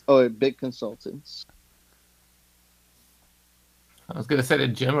next? Oh, Bit Consultants. I was gonna say to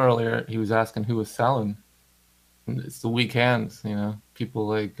Jim earlier. He was asking who was selling. And it's the weak hands, you know. People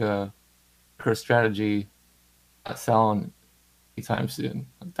like her strategy not selling anytime soon.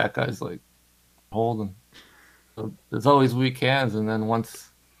 That guy's like holding. So there's always weak hands, and then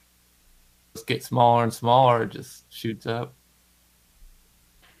once it gets smaller and smaller, it just shoots up.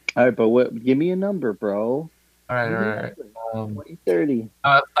 All right, but give me a number, bro. All right. 2030.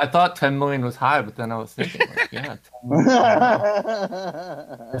 I thought 10 million was high, but then I was thinking, like, yeah, 10 million.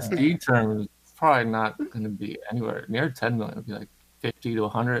 SD terms, it's probably not going to be anywhere near 10 million. It'll be like 50 to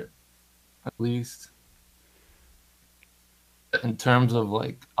 100 at least. In terms of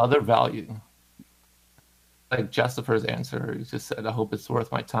like other value, like Justifer's answer, he just said, I hope it's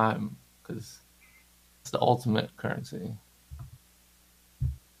worth my time because it's the ultimate currency.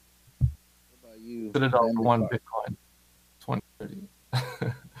 Citadel for 1 Bitcoin, 2030.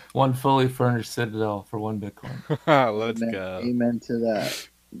 1 fully furnished Citadel for 1 Bitcoin. Let's go. Amen to that.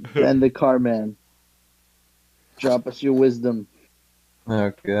 Ben the Car Man, drop us your wisdom.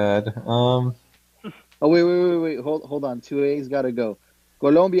 Oh God. Oh wait. Hold on. 2A's gotta go.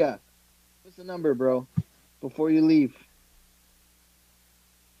 Colombia, what's the number, bro? Before you leave.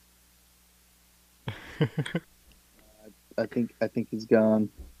 I think he's gone.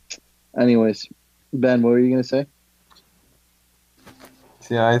 Anyways, Ben, what were you gonna say?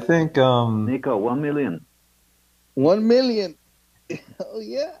 Yeah, I think Nico, 1 million. 1 million. Oh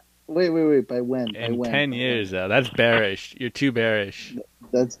yeah. Wait. By when? In 10 years, though. That's bearish. You're too bearish.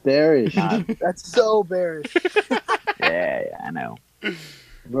 That's bearish. That's so bearish. Yeah, I know.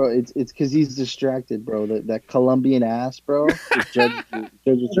 Bro, it's because he's distracted, bro. That Colombian ass, bro. Judges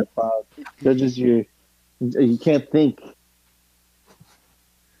your cloud. Judges your. You can't think.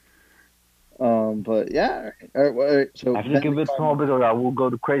 But yeah. All right. So I think if it's small bit, I will go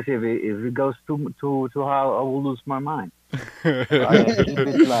to crazy. If it goes too high, I will lose my mind. I keep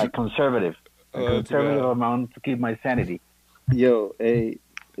it like conservative. A conservative amount to keep my sanity. Yo,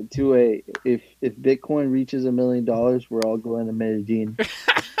 2A, if Bitcoin reaches $1 million, we're all going to Medellin.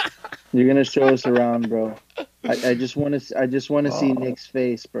 You're gonna show us around, bro. I just want to see Nick's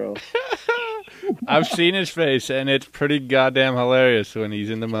face, bro. I've seen his face, and it's pretty goddamn hilarious when he's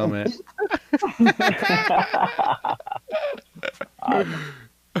in the moment. All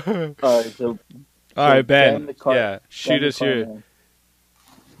right, so all right, Ben. Shoot Ben us here.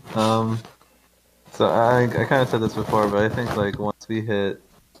 So I kind of said this before, but I think like once we hit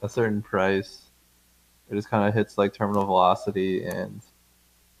a certain price, it just kind of hits like terminal velocity, and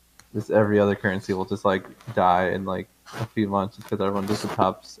just every other currency will just like die in like a few months because everyone just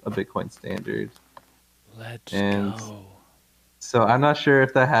adopts a Bitcoin standard. Let's go. So I'm not sure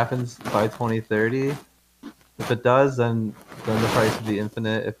if that happens by 2030. If it does, then the price will be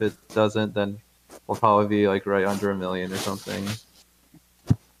infinite. If it doesn't, then we'll probably be like right under $1 million or something.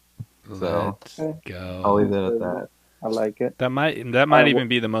 So Let's go. I'll leave it at that. I like it. That might even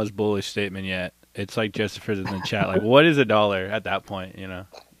be the most bullish statement yet. It's like Justifer's in the chat. Like, what is $1 at that point? You know.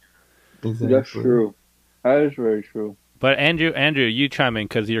 Exactly. That's true. That is very true. But Andrew, you chime in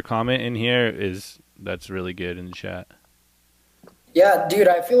because your comment in here that's really good in the chat. Yeah, dude,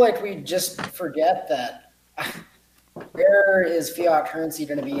 I feel like we just forget that. Where is fiat currency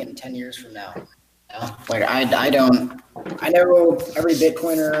going to be in 10 years from now? Like I know every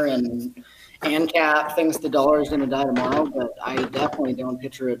Bitcoiner and ANCAP thinks the dollar is going to die tomorrow, but I definitely don't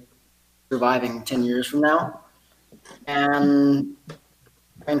picture it surviving 10 years from now. And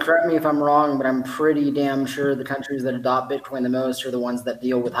And correct me if I'm wrong, but I'm pretty damn sure the countries that adopt Bitcoin the most are the ones that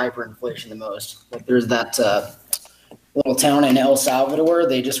deal with hyperinflation the most. Like there's that little town in El Salvador.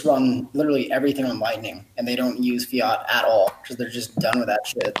 They just run literally everything on Lightning, and they don't use fiat at all because they're just done with that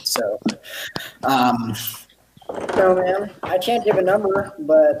shit. So, no, man, I can't give a number,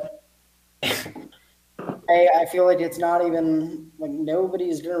 but I feel like it's not even like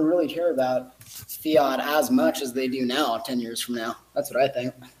nobody's gonna really care about fiat as much as they do now 10 years from now. That's what I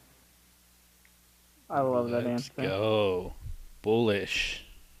think. I love that Let's answer. go. Bullish.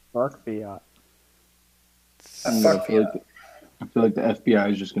 Fuck fiat. I feel like the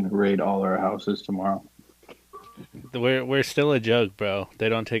FBI is just going to raid all our houses tomorrow. We're still a joke, bro. They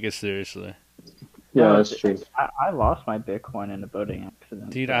don't take us seriously. Yeah, that's true. I lost my Bitcoin in a boating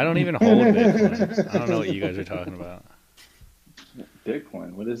accident. Dude, I don't even hold Bitcoin. I don't know what you guys are talking about.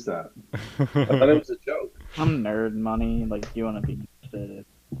 Bitcoin, what is that? I thought it was a joke. I'm nerd money. Like, you want to be interested.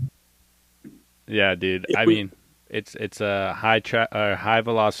 Yeah, dude. I mean, it's a high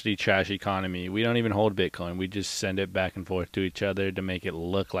velocity trash economy. We don't even hold Bitcoin. We just send it back and forth to each other to make it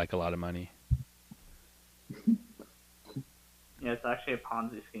look like a lot of money. Yeah, it's actually a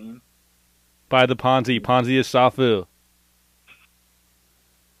Ponzi scheme. Buy the Ponzi. Ponzi is Safu.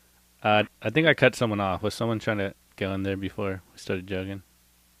 I think I cut someone off. Was someone trying to go in there before we started joking?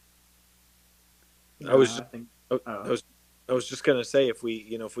 I was just gonna say if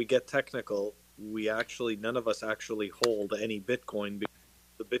we get technical, none of us actually hold any Bitcoin because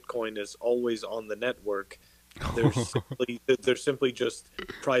the Bitcoin is always on the network. There's simply just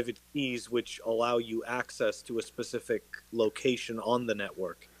private keys which allow you access to a specific location on the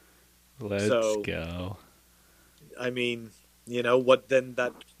network. Let's go. I mean, what then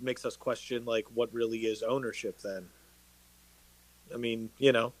that makes us question like what really is ownership then? I mean,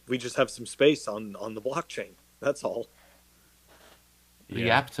 we just have some space on the blockchain. That's all. The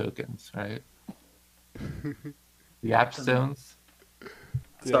YAP tokens, right? The YAP stones.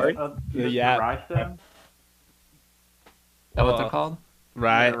 Sorry? The YAP. Rystone? Is that what they're called?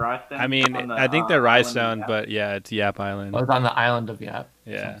 Right. Rystone? I mean, I think they're Rystone, but yeah, it's Yap Island. Oh, it's on the island of Yap.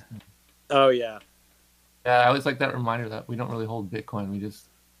 Yeah. Oh, yeah. Yeah, I always like that reminder that we don't really hold Bitcoin. We just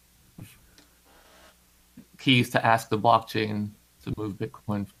keys to ask the blockchain to move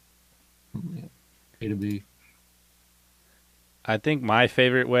Bitcoin from A to B. I think my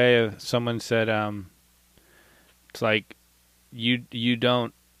favorite way of someone said, it's like you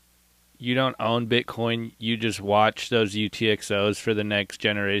don't own Bitcoin. You just watch those UTXOs for the next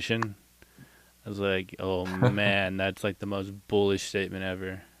generation. I was like, oh man, that's like the most bullish statement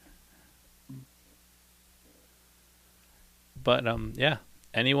ever. But yeah.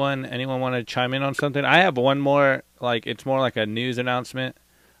 Anyone want to chime in on something? I have one more. Like it's more like a news announcement.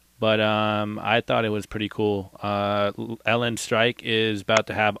 But I thought it was pretty cool. LN Strike is about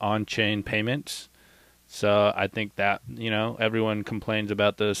to have on-chain payments. So I think that, everyone complains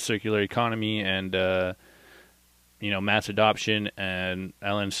about the circular economy and, mass adoption. And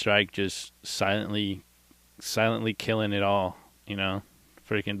LN Strike just silently killing it all,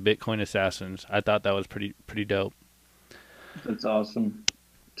 freaking Bitcoin assassins. I thought that was pretty dope. That's awesome.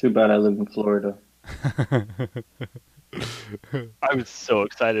 Too bad I live in Florida. I was so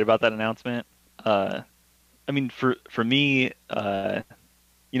excited about that announcement. I mean, for me, I've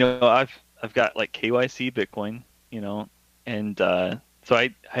got like KYC Bitcoin, and so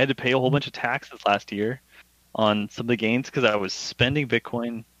I had to pay a whole bunch of taxes last year on some of the gains because I was spending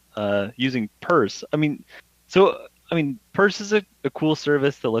Bitcoin using Purse. Purse is a cool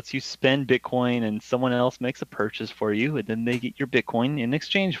service that lets you spend Bitcoin and someone else makes a purchase for you, and then they get your Bitcoin in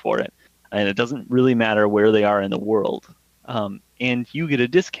exchange for it. And it doesn't really matter where they are in the world. And you get a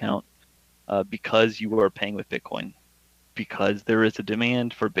discount because you are paying with Bitcoin, because there is a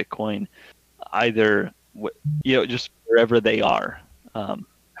demand for Bitcoin, either just wherever they are,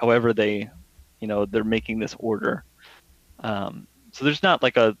 however they're making this order. So there's not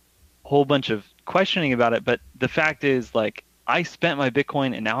like a whole bunch of questioning about it, but the fact is, like, I spent my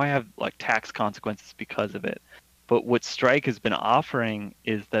Bitcoin and now I have like tax consequences because of it. But what Strike has been offering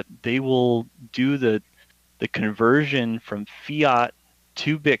is that they will do the conversion from fiat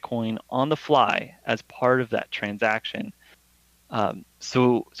to Bitcoin on the fly as part of that transaction.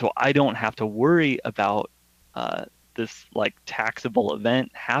 So I don't have to worry about this like taxable event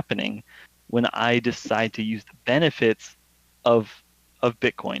happening when I decide to use the benefits of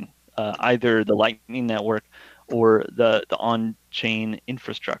Bitcoin, either the Lightning Network or the on-chain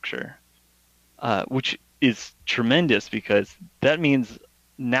infrastructure, which is tremendous because that means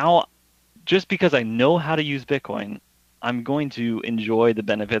now, just because I know how to use Bitcoin, I'm going to enjoy the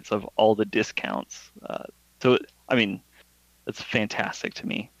benefits of all the discounts. So, I mean, That's fantastic to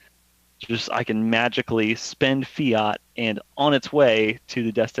me. Just I can magically spend fiat, and on its way to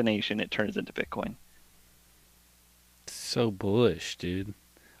the destination, it turns into Bitcoin. So bullish, dude.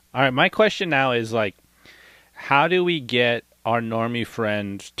 All right, my question now is like, how do we get our normie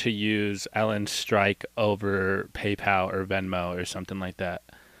friends to use Ellen Strike over PayPal or Venmo or something like that?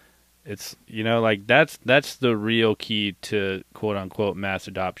 It's, you know, like that's the real key to quote unquote mass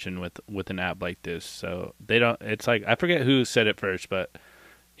adoption with an app like this. So they don't. It's like, I forget who said it first, but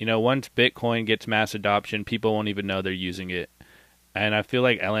you know, once Bitcoin gets mass adoption, people won't even know they're using it. And I feel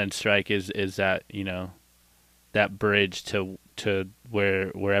like LN Strike is that, you know, that bridge to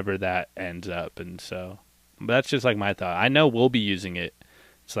wherever that ends up. And so that's just like my thought. I know we'll be using it.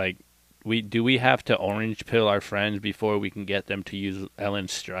 It's like, we have to orange pill our friends before we can get them to use LN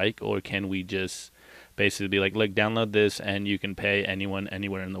Strike, or can we just basically be like, look, download this and you can pay anyone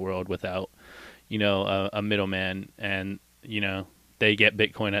anywhere in the world without, you know, a middleman, and you know, they get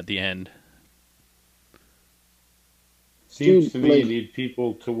Bitcoin at the end. Seems to me you need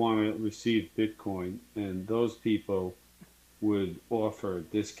people to want to receive Bitcoin, and those people would offer a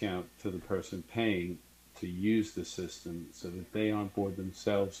discount to the person paying to use the system so that they onboard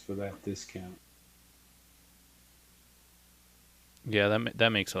themselves for that discount. Yeah, that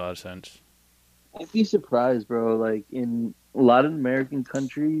makes a lot of sense. I'd be surprised, bro. Like in a lot of American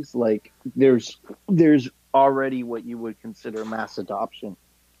countries, like there's already what you would consider mass adoption.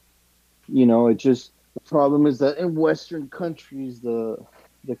 You know, it just, the problem is that in Western countries the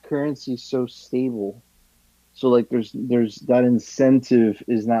currency is so stable, so like there's that incentive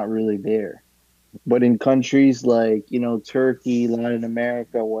is not really there. But in countries like, you know, Turkey, Latin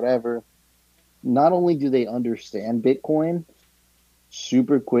America, whatever, not only do they understand Bitcoin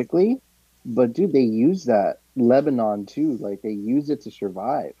super quickly, but dude, they use that. Lebanon too, like they use it to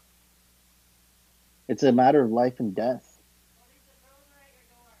survive. It's a matter of life and death.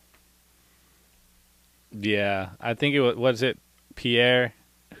 Yeah, I think it was it Pierre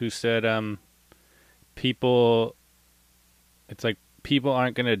who said people, it's like people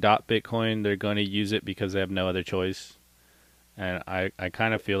aren't going to adopt Bitcoin, they're going to use it because they have no other choice. And I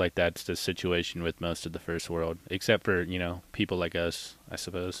kind of feel like that's the situation with most of the first world, except for, you know, people like us, I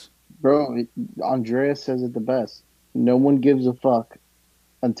suppose. Bro, Andreas says it the best. No one gives a fuck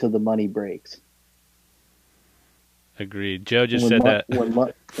until the money breaks. Agreed. Joe just said that.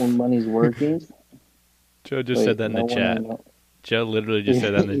 When money's working. Joe just said that in the chat. Joe literally just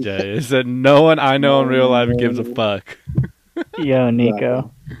said that in the chat. He said, no one I know in real life gives a fuck. Yo,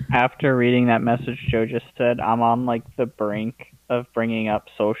 Nico, after reading that message Joe just said, I'm on like the brink of bringing up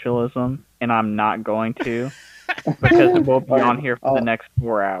socialism, and I'm not going to because we'll be on here for the next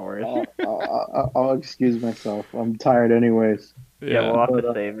 4 hours. I'll excuse myself. I'm tired anyways. Yeah, we'll have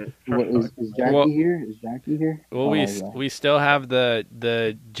to save it. Is Jackie here? Is Jackie here? Well, we still have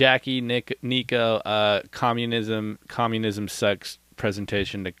the Jackie Nico communism sucks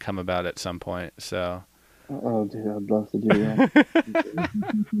presentation to come about at some point. So. Oh, dude, I'd love to do that.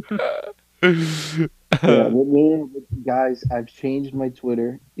 Guys, I've changed my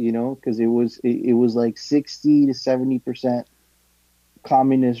Twitter, you know, because it was like 60 to 70%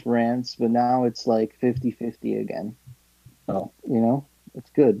 communist rants, but now it's like 50-50 again. So, you know, it's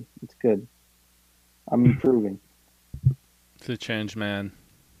good. It's good. I'm improving. It's a change, man.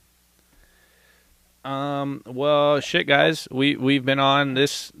 Well, shit, guys. We've been on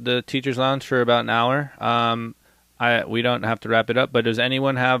the Teachers Lounge for about an hour. We don't have to wrap it up, but does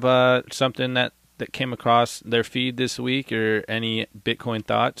anyone have something that came across their feed this week, or any Bitcoin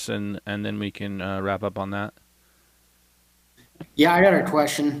thoughts, and then we can wrap up on that? Yeah, I got a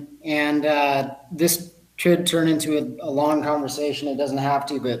question, and this could turn into a long conversation. It doesn't have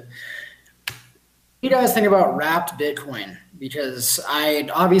to, but what do you guys think about wrapped Bitcoin? Because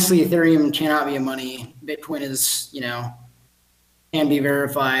obviously Ethereum cannot be a money. Bitcoin is, you know, can be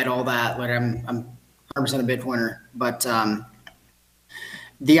verified, all that. Like I'm 100% a Bitcoiner, but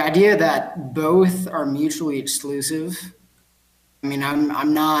the idea that both are mutually exclusive. I mean,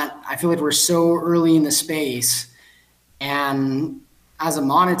 I'm not. I feel like we're so early in the space, and as a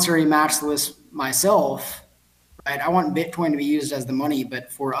monetary maximalist myself, right, I want Bitcoin to be used as the money,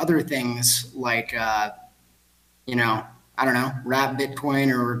 but for other things like, you know, I don't know, wrap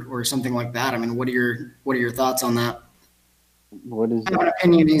Bitcoin or something like that. I mean, what are your thoughts on that? What is I have an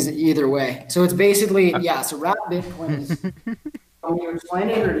opinion either way. So it's basically, yeah, so wrap Bitcoin is, want you to explain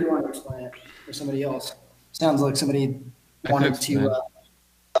it, or do you want to explain it for somebody else? Sounds like somebody wanted to.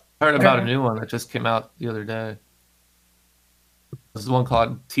 I heard about a new one that just came out the other day. This is one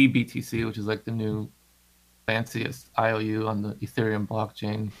called TBTC, which is like the new fanciest IOU on the Ethereum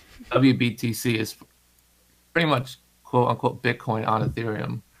blockchain. WBTC is pretty much quote unquote Bitcoin on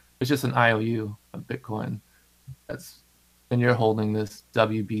Ethereum. It's just an IOU of Bitcoin. Then you're holding this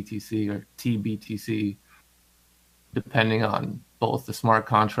WBTC or TBTC, depending on both the smart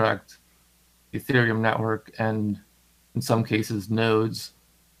contract, the Ethereum network, and in some cases nodes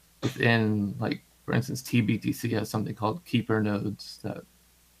within, like for instance, TBTC has something called keeper nodes that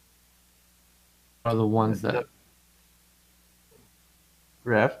are the ones that.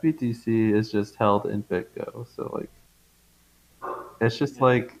 Raft BTC is just held in BitGo, so like it's just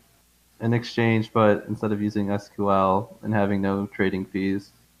like an exchange, but instead of using SQL and having no trading fees,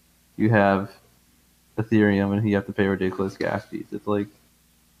 you have Ethereum and you have to pay ridiculous gas fees. It's like,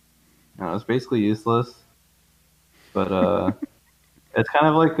 it's basically useless, but it's kind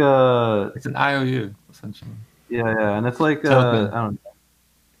of like it's an IOU essentially. Yeah, and it's like I don't know,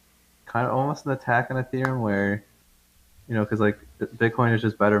 kind of almost an attack on Ethereum where, because like Bitcoin is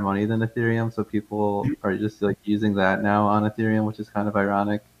just better money than Ethereum, so people are just like using that now on Ethereum, which is kind of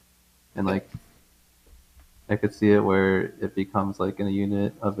ironic. And like, I could see it where it becomes like in a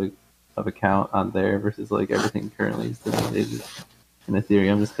unit of account on there versus like everything currently is denominated in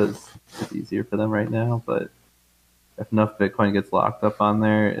Ethereum just because it's easier for them right now. But if enough Bitcoin gets locked up on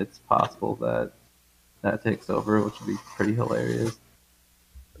there, it's possible that that takes over, which would be pretty hilarious.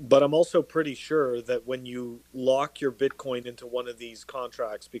 But I'm also pretty sure that when you lock your Bitcoin into one of these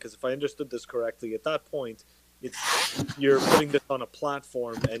contracts, because if I understood this correctly, at that point, you're putting this on a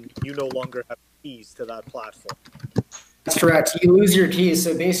platform and you no longer have keys to that platform. That's correct. You lose your keys.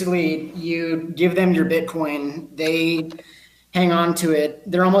 So basically, you give them your Bitcoin. They hang on to it.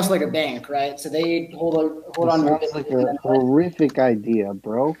 They're almost like a bank, right? So they hold on to it. Sounds like a horrific idea,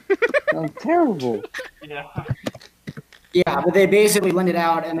 bro. Sounds terrible. Yeah. Yeah, but they basically lend it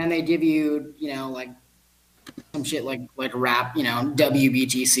out, and then they give you, like some shit like wrap,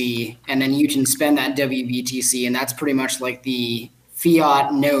 WBTC, and then you can spend that WBTC, and that's pretty much like the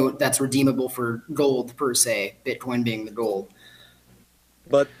fiat note that's redeemable for gold per se, Bitcoin being the gold.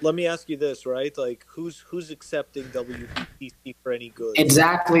 But let me ask you this, right? Like, who's accepting WBTC for any goods?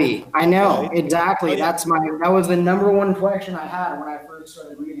 Exactly. I know. Right? Exactly. Oh, yeah. That was the number one question I had when I first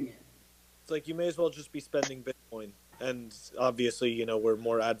started reading it. It's like you may as well just be spending Bitcoin. And obviously, we're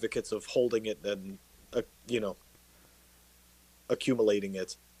more advocates of holding it than, accumulating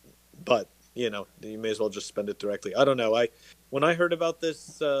it. But, you may as well just spend it directly. I don't know. When I heard about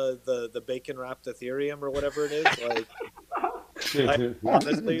this, the bacon wrapped Ethereum or whatever it is,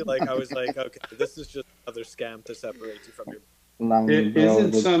 honestly, I was like, okay, this is just another scam to separate you from your.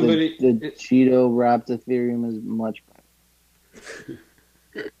 Isn't somebody the Cheeto wrapped Ethereum is much better.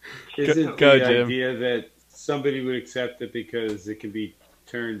 Isn't Go, the Jim. idea that somebody would accept it because it can be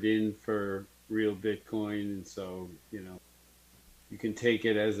turned in for real Bitcoin, and so you can take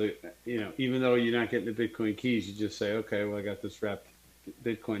it as even though you're not getting the Bitcoin keys, you just say, okay, well, I got this wrapped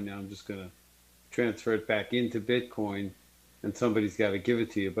Bitcoin now. I'm just gonna transfer it back into Bitcoin, and somebody's got to give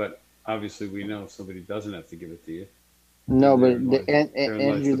it to you. But obviously, we know somebody doesn't have to give it to you. No, but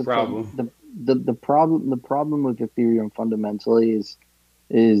Andrew, the problem. The problem with Ethereum fundamentally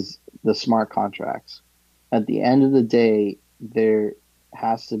is the smart contracts. At the end of the day, there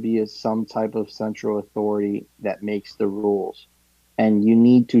has to be some type of central authority that makes the rules. And you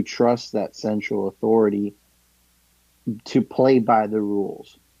need to trust that central authority to play by the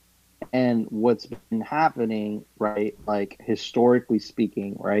rules. And what's been happening, right, like historically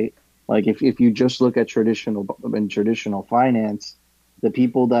speaking, right, like if you just look at traditional finance, the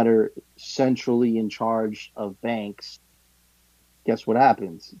people that are centrally in charge of banks, guess what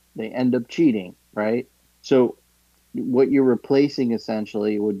happens? They end up cheating, right? So what you're replacing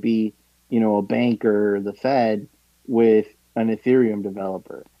essentially would be, a banker, the Fed, with an Ethereum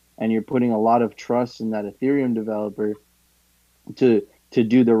developer. And you're putting a lot of trust in that Ethereum developer to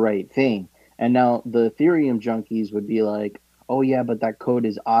do the right thing. And now the Ethereum junkies would be like, oh yeah, but that code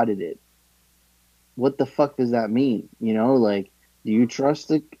is audited. What the fuck does that mean? Do you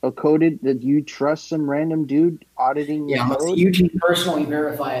trust a coded? Do you trust some random dude auditing your code? You can personally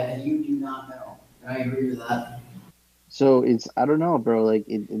verify it, and you do not know. I agree with that. So I don't know, bro. Like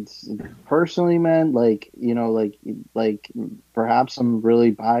it's personally, man. Like perhaps I'm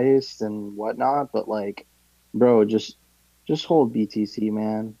really biased and whatnot, but bro, just hold BTC,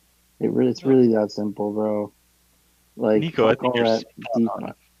 man. It's really that simple, bro. Nico, I think you're spot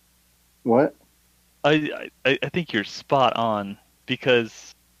on. What? I think you're spot on,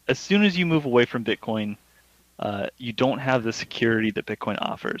 because as soon as you move away from Bitcoin, you don't have the security that Bitcoin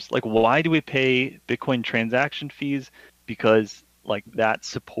offers. Why do we pay Bitcoin transaction fees? Because that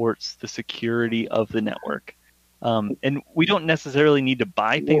supports the security of the network. And we don't necessarily need to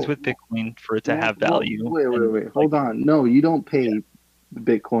buy things with Bitcoin for it to have value. Wait. Hold on. No, you don't pay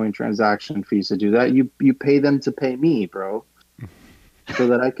Bitcoin transaction fees to do that. You pay them to pay me, bro, so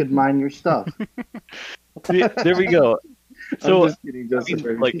that I could mine your stuff. There we go. So I'm just kidding,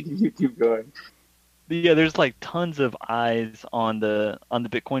 Justin. like, you keep going. Yeah, there's like tons of eyes on the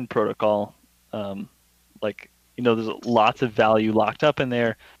Bitcoin protocol. There's lots of value locked up in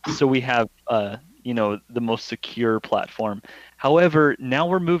there. So we have the most secure platform. However, now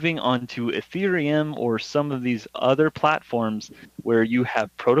we're moving on to Ethereum or some of these other platforms where you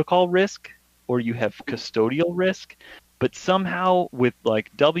have protocol risk or you have custodial risk, but somehow with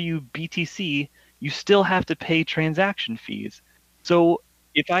like WBTC, you still have to pay transaction fees. So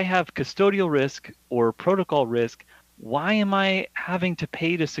if I have custodial risk or protocol risk, why am I having to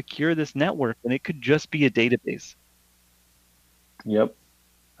pay to secure this network when it could just be a database? Yep.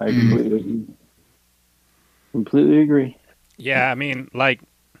 I completely agree. Yeah, I mean, like,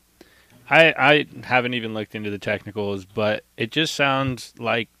 I haven't even looked into the technicals, but it just sounds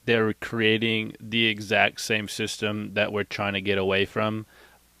like they're creating the exact same system that we're trying to get away from,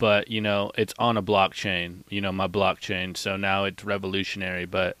 but, it's on a blockchain, my blockchain, so now it's revolutionary,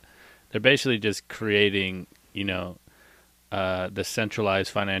 but they're basically just creating, the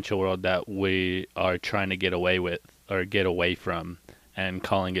centralized financial world that we are trying to get away with or get away from and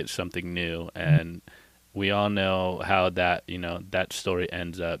calling it something new. And we all know how that, that story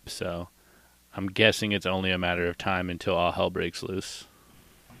ends up. So I'm guessing it's only a matter of time until all hell breaks loose.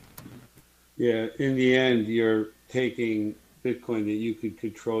 Yeah, in the end, you're taking Bitcoin that you could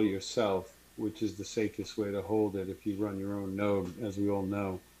control yourself, which is the safest way to hold it if you run your own node, as we all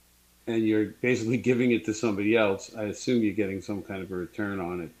know. And you're basically giving it to somebody else. I assume you're getting some kind of a return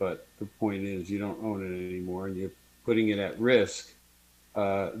on it, but the point is you don't own it anymore, and you're putting it at risk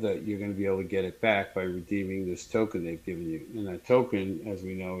that you're going to be able to get it back by redeeming this token they've given you. And that token, as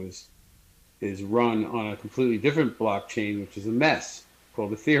we know, is run on a completely different blockchain, which is a mess,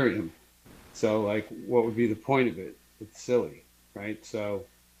 called Ethereum. So, like, what would be the point of it? It's silly, right? So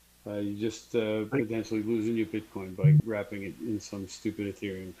you just potentially losing your Bitcoin by wrapping it in some stupid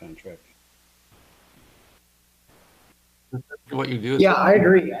Ethereum contract. What you do? Yeah, I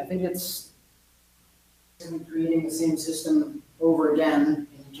agree. I think it's creating the same system over again.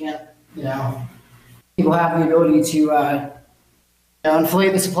 And you can't, people have the ability to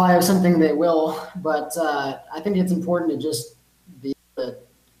inflate the supply of something, they will. But I think it's important to just be able to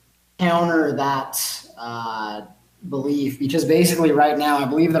counter that belief, because basically right now I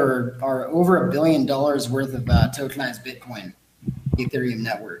believe there are over $1 billion worth of tokenized Bitcoin, the Ethereum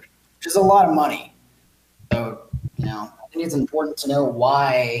network, which is a lot of money. So, I think it's important to know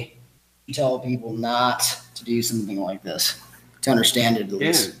why you tell people not to do something like this, to understand it at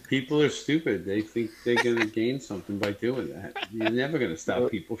least. Yeah, people are stupid. They think they're going to gain something by doing that. You're never going to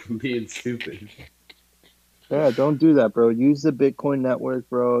stop people from being stupid. Yeah, don't do that, bro. Use the Bitcoin network,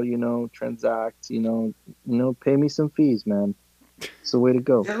 bro. Transact. Pay me some fees, man. It's the way to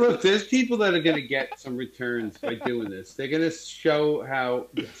go. Yeah, look, there's people that are going to get some returns by doing this. They're going to show how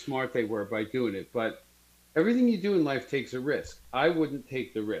smart they were by doing it. But everything you do in life takes a risk. I wouldn't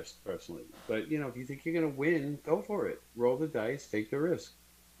take the risk personally. But, if you think you're going to win, go for it. Roll the dice, take the risk.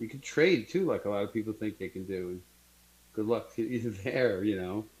 You can trade, too, like a lot of people think they can do. And good luck to you there,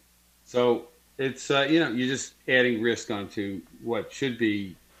 So it's, you're just adding risk onto what should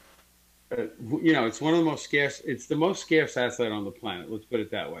be, it's one of the most scarce, it's the most scarce asset on the planet. Let's put it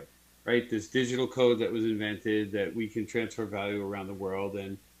that way, right? This digital code that was invented that we can transfer value around the world.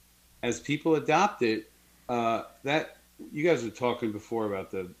 And as people adopt it, that you guys were talking before about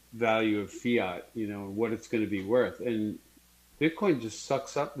the value of fiat, and what it's going to be worth. And Bitcoin just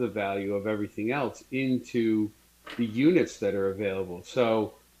sucks up the value of everything else into the units that are available.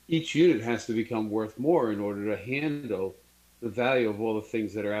 So each unit has to become worth more in order to handle the value of all the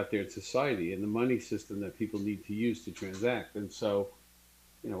things that are out there in society and the money system that people need to use to transact. And so,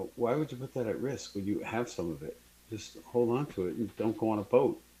 why would you put that at risk when you have some of it? Just hold on to it and don't go on a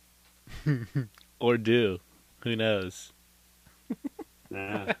boat. Or do. Who knows?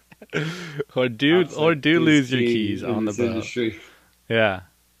 Nah. or do lose your keys on the boat. Industry. Yeah.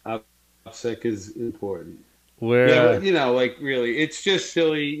 OPSEC is important. Where really, it's just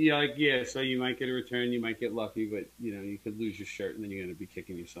silly. So you might get a return, you might get lucky, but you could lose your shirt and then you're going to be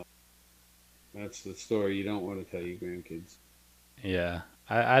kicking yourself. That's the story you don't want to tell your grandkids. Yeah,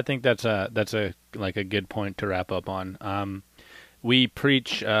 I think that's a good point to wrap up on. We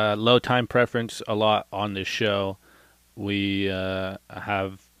preach low time preference a lot on this show. We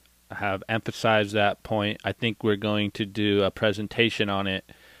have emphasized that point. I think we're going to do a presentation on it,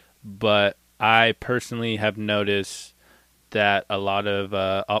 but I personally have noticed that a lot of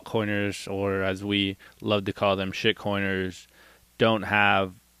altcoiners, or as we love to call them, shitcoiners, don't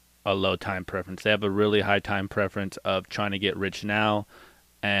have a low time preference. They have a really high time preference of trying to get rich now.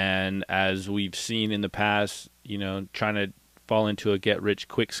 And as we've seen in the past, trying to fall into a get rich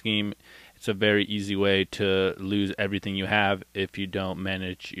quick scheme, it's a very easy way to lose everything you have if you don't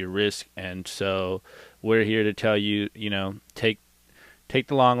manage your risk. And so we're here to tell you, take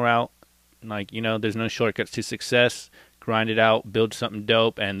the long route. There's no shortcuts to success. Grind it out, build something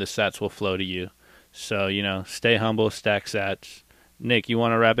dope, and the sats will flow to you. So, stay humble, stack sats. Nick, you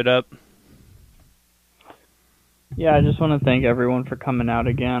want to wrap it up? Yeah, I just want to thank everyone for coming out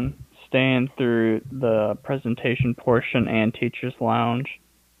again, staying through the presentation portion and Teachers Lounge.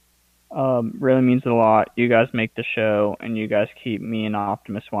 Really means a lot. You guys make the show, and you guys keep me and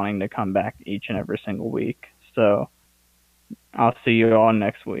Optimus wanting to come back each and every single week. So I'll see you all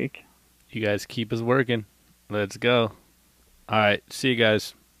next week. You guys keep us working. Let's go. All right. See you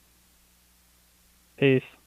guys. Peace.